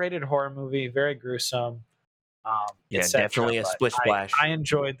R-rated horror movie, very gruesome, Yeah, etc. definitely a But splish splash. I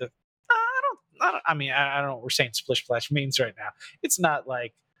enjoyed the. I mean, I don't know what we're saying splish splash means right now. It's not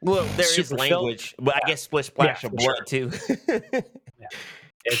like Well, there is super filth. language, but I Yeah. guess splish splash Yeah, of for blood too. Yeah,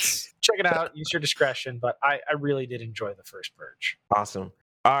 it's check it out. Use your discretion, but I really did enjoy the first Purge. Awesome.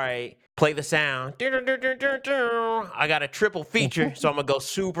 All right, play the sound. I got a triple feature, so I'm gonna go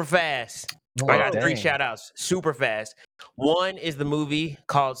super fast. I got three Dang. shout outs super fast. One is the movie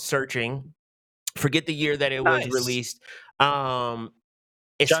called Searching. Forget the year that it was Nice. released.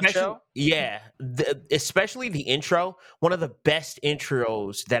 Jun Cho? Especially the intro, one of the best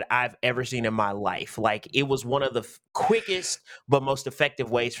intros that I've ever seen in my life. Like, it was one of the quickest but most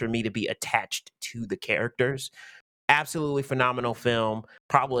effective ways for me to be attached to the characters. Absolutely phenomenal film.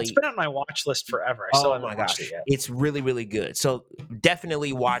 Probably, It's been on my watch list forever. I still oh haven't my watched gosh, it yet. it's really, really good. So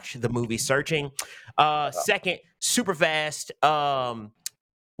definitely watch the movie Searching. Second, super fast.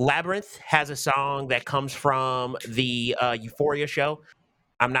 Labyrinth has a song that comes from the Euphoria show.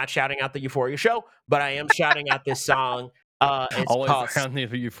 I'm not shouting out the Euphoria show, but I am shouting out this song. It's Always called around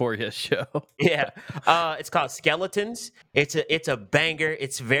the Euphoria show. yeah. It's called Skeletons. It's a banger.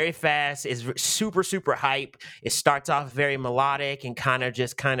 It's very fast. It's super super hype. It starts off very melodic and kind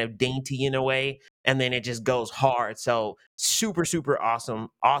of dainty in a way, and then it just goes hard. So super super awesome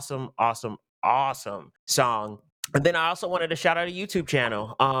song. And then I also wanted to shout out a YouTube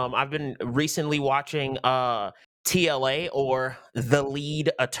channel. I've been recently watching TLA, or The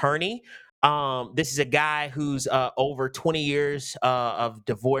Lead Attorney. This is a guy who's over 20 years of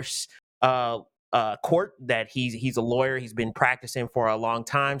divorce court, that he's a lawyer. He's been practicing for a long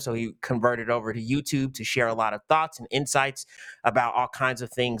time, so he converted over to YouTube to share a lot of thoughts and insights about all kinds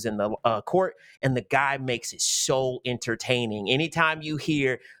of things in the court. And the guy makes it so entertaining. Anytime you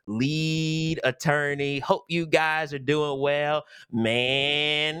hear lead attorney, hope you guys are doing well,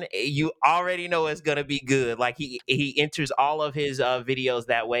 man, you already know it's gonna be good. Like, he enters all of his videos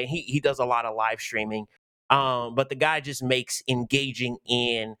that way. He does a lot of live streaming, but the guy just makes engaging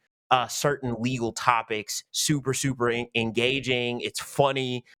in certain legal topics super super engaging. It's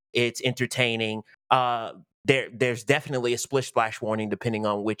funny, it's entertaining. There's definitely a splish splash warning depending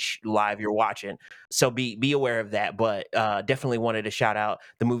on which live you're watching, so be aware of that. But definitely wanted to shout out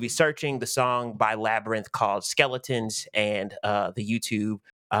the movie Searching, the song by Labyrinth called Skeletons, and the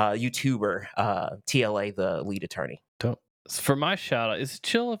YouTuber TLA, The Lead Attorney. For my shout out, is it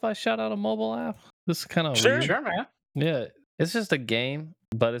chill if I shout out a mobile app? This is kind of Sure, weird. sure, man. Yeah, it's just a game,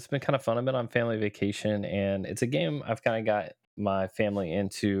 but it's been kind of fun. I've been on family vacation, and it's a game I've kind of got my family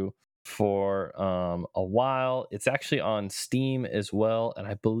into for a while. It's actually on Steam as well, and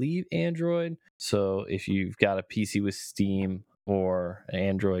I believe Android. So if you've got a PC with Steam or an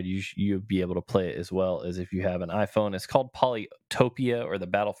Android, you'll be able to play it as well as if you have an iPhone. It's called Polytopia, or the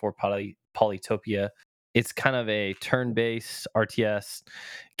Battle for Polytopia. It's kind of a turn-based RTS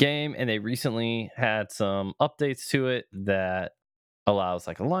game, and they recently had some updates to it that allows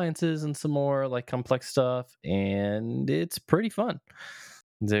like alliances and some more like complex stuff, and it's pretty fun.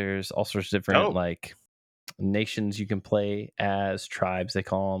 There's all sorts of different like nations you can play as, tribes they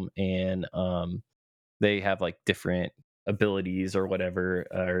call them, and they have like different abilities or whatever,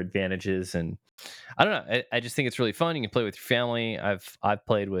 or advantages. And I don't know, I just think it's really fun. You can play with your family. I've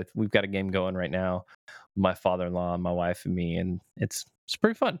played with, we've got a game going right now, my father-in-law, my wife, and me, and it's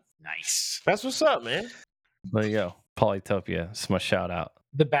pretty fun. Nice. That's what's up, man. There you go. Polytopia. It's my shout out.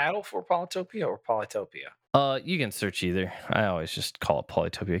 The Battle for Polytopia or Polytopia? You can search either. I always just call it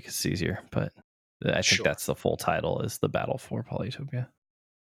Polytopia because it's easier, but I think Sure. that's the full title, is The Battle for Polytopia.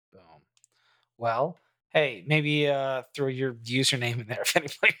 Boom. Well, hey, maybe throw your username in there if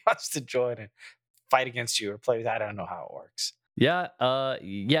anybody wants to join and fight against you or play with. I don't know how it works. Yeah,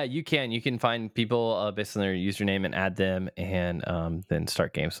 you can. You can find people based on their username and add them, and then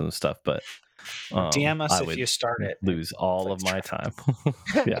start games and stuff. But DM us I if would you start it. lose We'll all play of my with Trevor.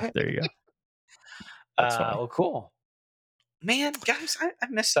 time. Yeah, there you go. That's funny. Well, cool. Man, guys, I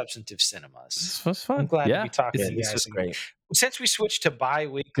miss Substantive Cinemas. This was I'm fun. glad to Yeah, be talking Yeah, to you this guys. was great. Since we switched to good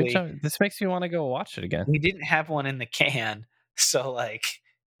bi-weekly, job. This makes me want to go watch it again. we didn't have one in the can. So, like,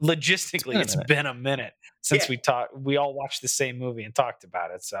 logistically, a it's minute. been a minute since Yeah. we all watched the same movie and talked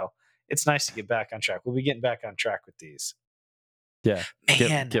about it. So it's nice to get back on track. We'll be getting back on track with these. Yeah,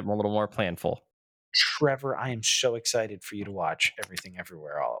 Man, get a little more planful. Trevor, I am so excited for you to watch Everything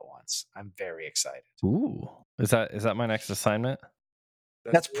Everywhere All at Once. I'm very excited. Ooh, is that my next assignment?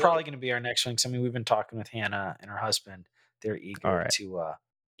 That's probably going to be our next one. 'Cause, I mean, we've been talking with Hannah and her husband. They're eager All right. to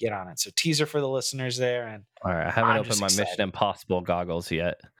get on it. So teaser for the listeners there, and All right, I haven't I'm opened just my excited. Mission Impossible goggles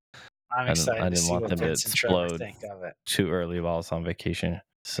yet. I'm I excited to didn't see want what them to Vince and Trevor explode think of it. too early while I was on vacation.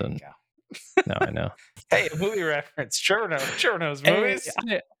 So There you go. now I know. Hey, a movie reference. Trevor knows Hey, movies.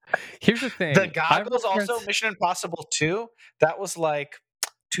 here's the thing. The I goggles also reference- Mission Impossible 2. That was like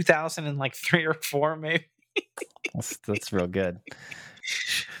 2003 or 4, maybe. That's real good.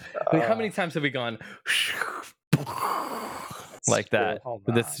 How many times have we gone like that? Hold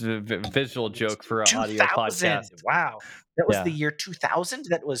This on. visual joke for an audio 2000. podcast. Wow. That was Yeah. the year 2000?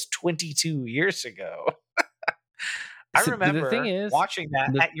 That was 22 years ago. I So, remember the thing is, watching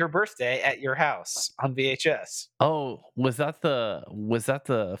that at your birthday at your house on VHS. oh, was that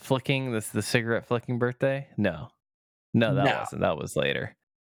the flicking, the cigarette flicking birthday? No, that No. wasn't. That was later.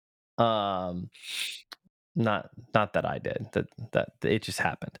 Not that I did. That it just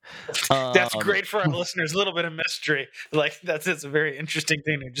happened. That's great for our listeners. A little bit of mystery. Like it's a very interesting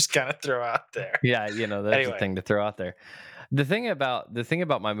thing to just kind of throw out there. Yeah, that's Anyway. the thing to throw out there. The thing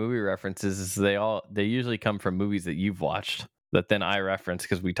about my movie references is they usually come from movies that you've watched that then I reference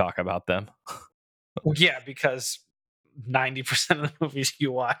because we talk about them. Yeah, because 90% of the movies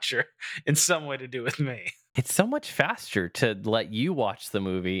you watch are in some way to do with me. It's so much faster to let you watch the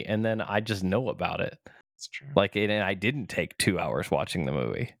movie and then I just know about it. It's true. Like, and I didn't take 2 hours watching the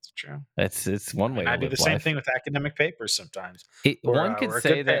movie. It's true. It's one way to I do live the same life. thing with academic papers sometimes. One could we're a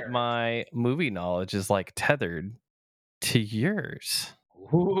say good that pair. my movie knowledge is like tethered to yours.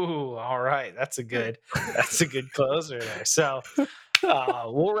 Ooh, all right. That's a good closer there. So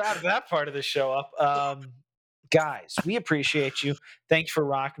we'll wrap that part of the show up. Guys, we appreciate you. Thank you for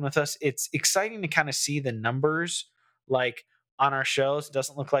rocking with us. It's exciting to kind of see the numbers like on our shows. It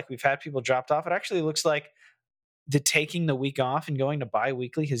doesn't look like we've had people dropped off. It actually looks like taking the week off and going to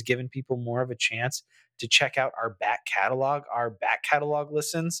bi-weekly has given people more of a chance to check out our back catalog. Our back catalog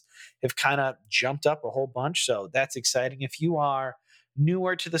listens have kind of jumped up a whole bunch. So that's exciting. If you are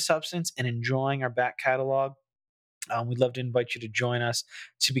newer to the Substance and enjoying our back catalog, we'd love to invite you to join us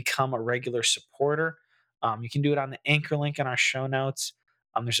to become a regular supporter. You can do it on the anchor link in our show notes.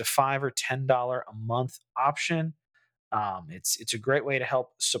 There's a $5 or $10 a month option. It's a great way to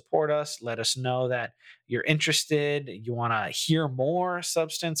help support us. Let us know that you're interested. You want to hear more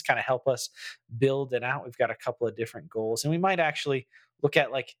Substance, kind of help us build it out. We've got a couple of different goals, and we might actually look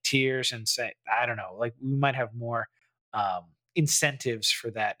at like tiers and say, I don't know, like we might have more incentives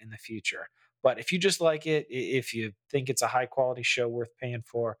for that in the future. But if you just like it, if you think it's a high quality show worth paying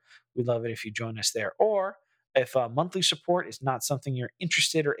for, we'd love it if you join us there. Or if monthly support is not something you're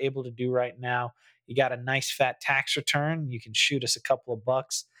interested or able to do right now, you got a nice fat tax return, you can shoot us a couple of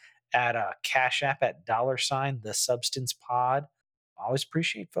bucks at Cash App at $ the Substance Pod. Always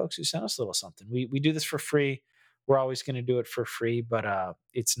appreciate folks who send us a little something. We do this for free. We're always going to do it for free, but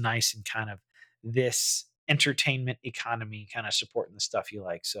it's nice and kind of this entertainment economy kind of supporting the stuff you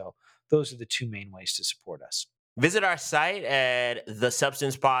like. So those are the two main ways to support us. Visit our site at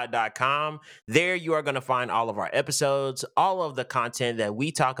thesubstancepod.com. There you are going to find all of our episodes, all of the content that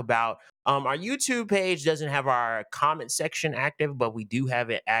we talk about. Our YouTube page doesn't have our comment section active, but we do have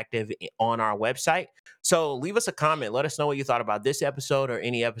it active on our website. So leave us a comment. Let us know what you thought about this episode or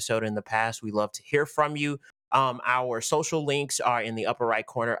any episode in the past. We love to hear from you. Our social links are in the upper right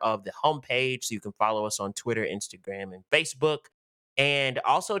corner of the homepage, so you can follow us on Twitter, Instagram, and Facebook. And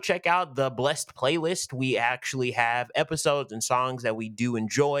also check out the Blessed playlist. We actually have episodes and songs that we do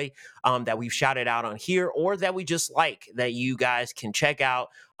enjoy, that we've shouted out on here, or that we just like, that you guys can check out.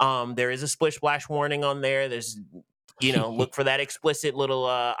 There is a splish splash warning on there. There's Look for that explicit little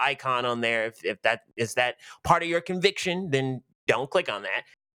icon on there. If that is that part of your conviction, then don't click on that.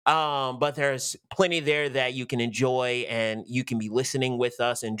 But there's plenty there that you can enjoy, and you can be listening with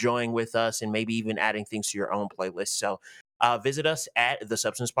us, enjoying with us, and maybe even adding things to your own playlist. So visit us at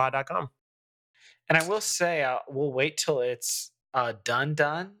thesubstancepod.com. And I will say, we'll wait till it's done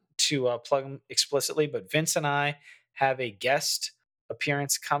to plug them explicitly. But Vince and I have a guest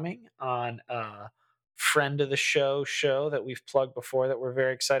appearance coming on friend of the show that we've plugged before that we're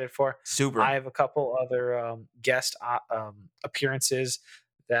very excited for. Super. I have a couple other guest appearances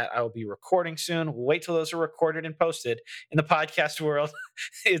that I will be recording soon. We'll wait till those are recorded and posted. In the podcast world,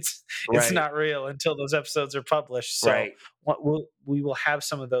 it's Right. not real until those episodes are published. So Right. we will have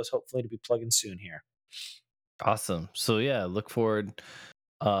some of those hopefully to be plugging soon here. Awesome. So yeah, look forward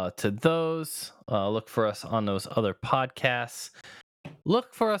to those. Look for us on those other podcasts.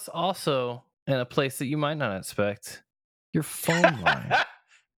 Look for us also in a place that you might not expect, your phone line.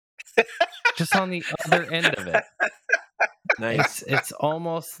 Just on the other end of it. Nice. It's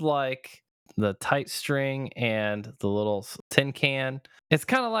almost like the tight string and the little tin can. It's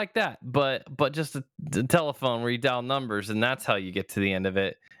kind of like that, but just a telephone where you dial numbers, and that's how you get to the end of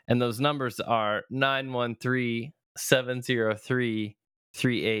it. And those numbers are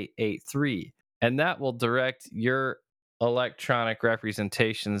 913-703-3883. And that will direct your electronic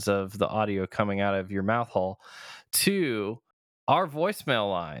representations of the audio coming out of your mouth hole to our voicemail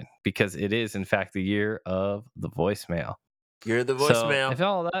line, because it is, in fact, the year of the voicemail. You're the So voicemail. if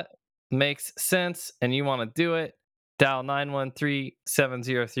all that makes sense and you want to do it, dial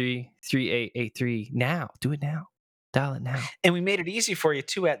 913-703-3883 now. Do it now. Dial it now. And we made it easy for you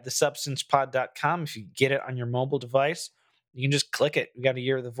too at thesubstancepod.com. If you get it on your mobile device, you can just click it. We got a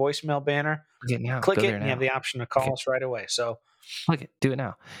year of the voicemail banner. Click it, and you have the option to call us right away. So click it. Do it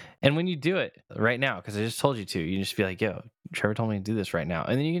now. And when you do it right now, because I just told you to, you can just be like, yo, Trevor told me to do this right now.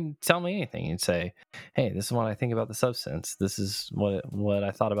 And then you can tell me anything. You can say, hey, this is what I think about the substance. This is what I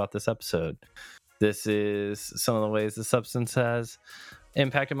thought about this episode. This is some of the ways the substance has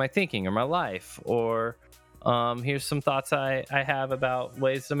impacted my thinking or my life. Or here's some thoughts I have about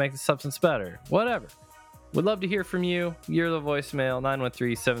ways to make the substance better. Whatever. We'd love to hear from you. You're the voicemail,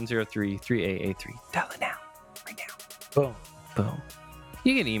 913-703-3883. Dial it now. Right now. boom. Boom.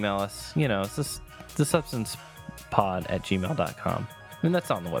 You can email us. It's just thesubstancepod@gmail.com. I mean,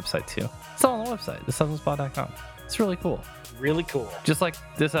 that's on the website too. It's all on the website, thesubstancepod.com. It's really cool. Really cool. Just like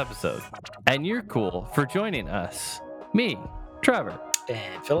this episode. And you're cool for joining us. Me, Trevor.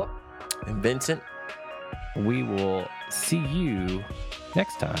 And Philip. And Vincent. We will see you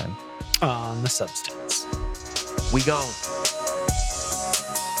next time on The Substance. We gone.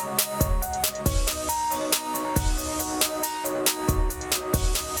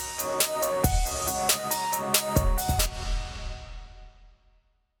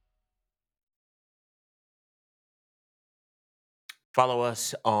 Follow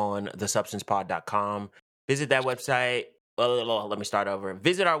us on thesubstancepod.com. Visit that website. Let me start over.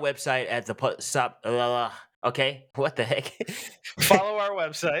 Visit our website at okay, what the heck? Follow our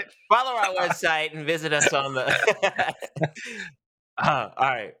website. Follow our website and visit us on the... all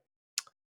right.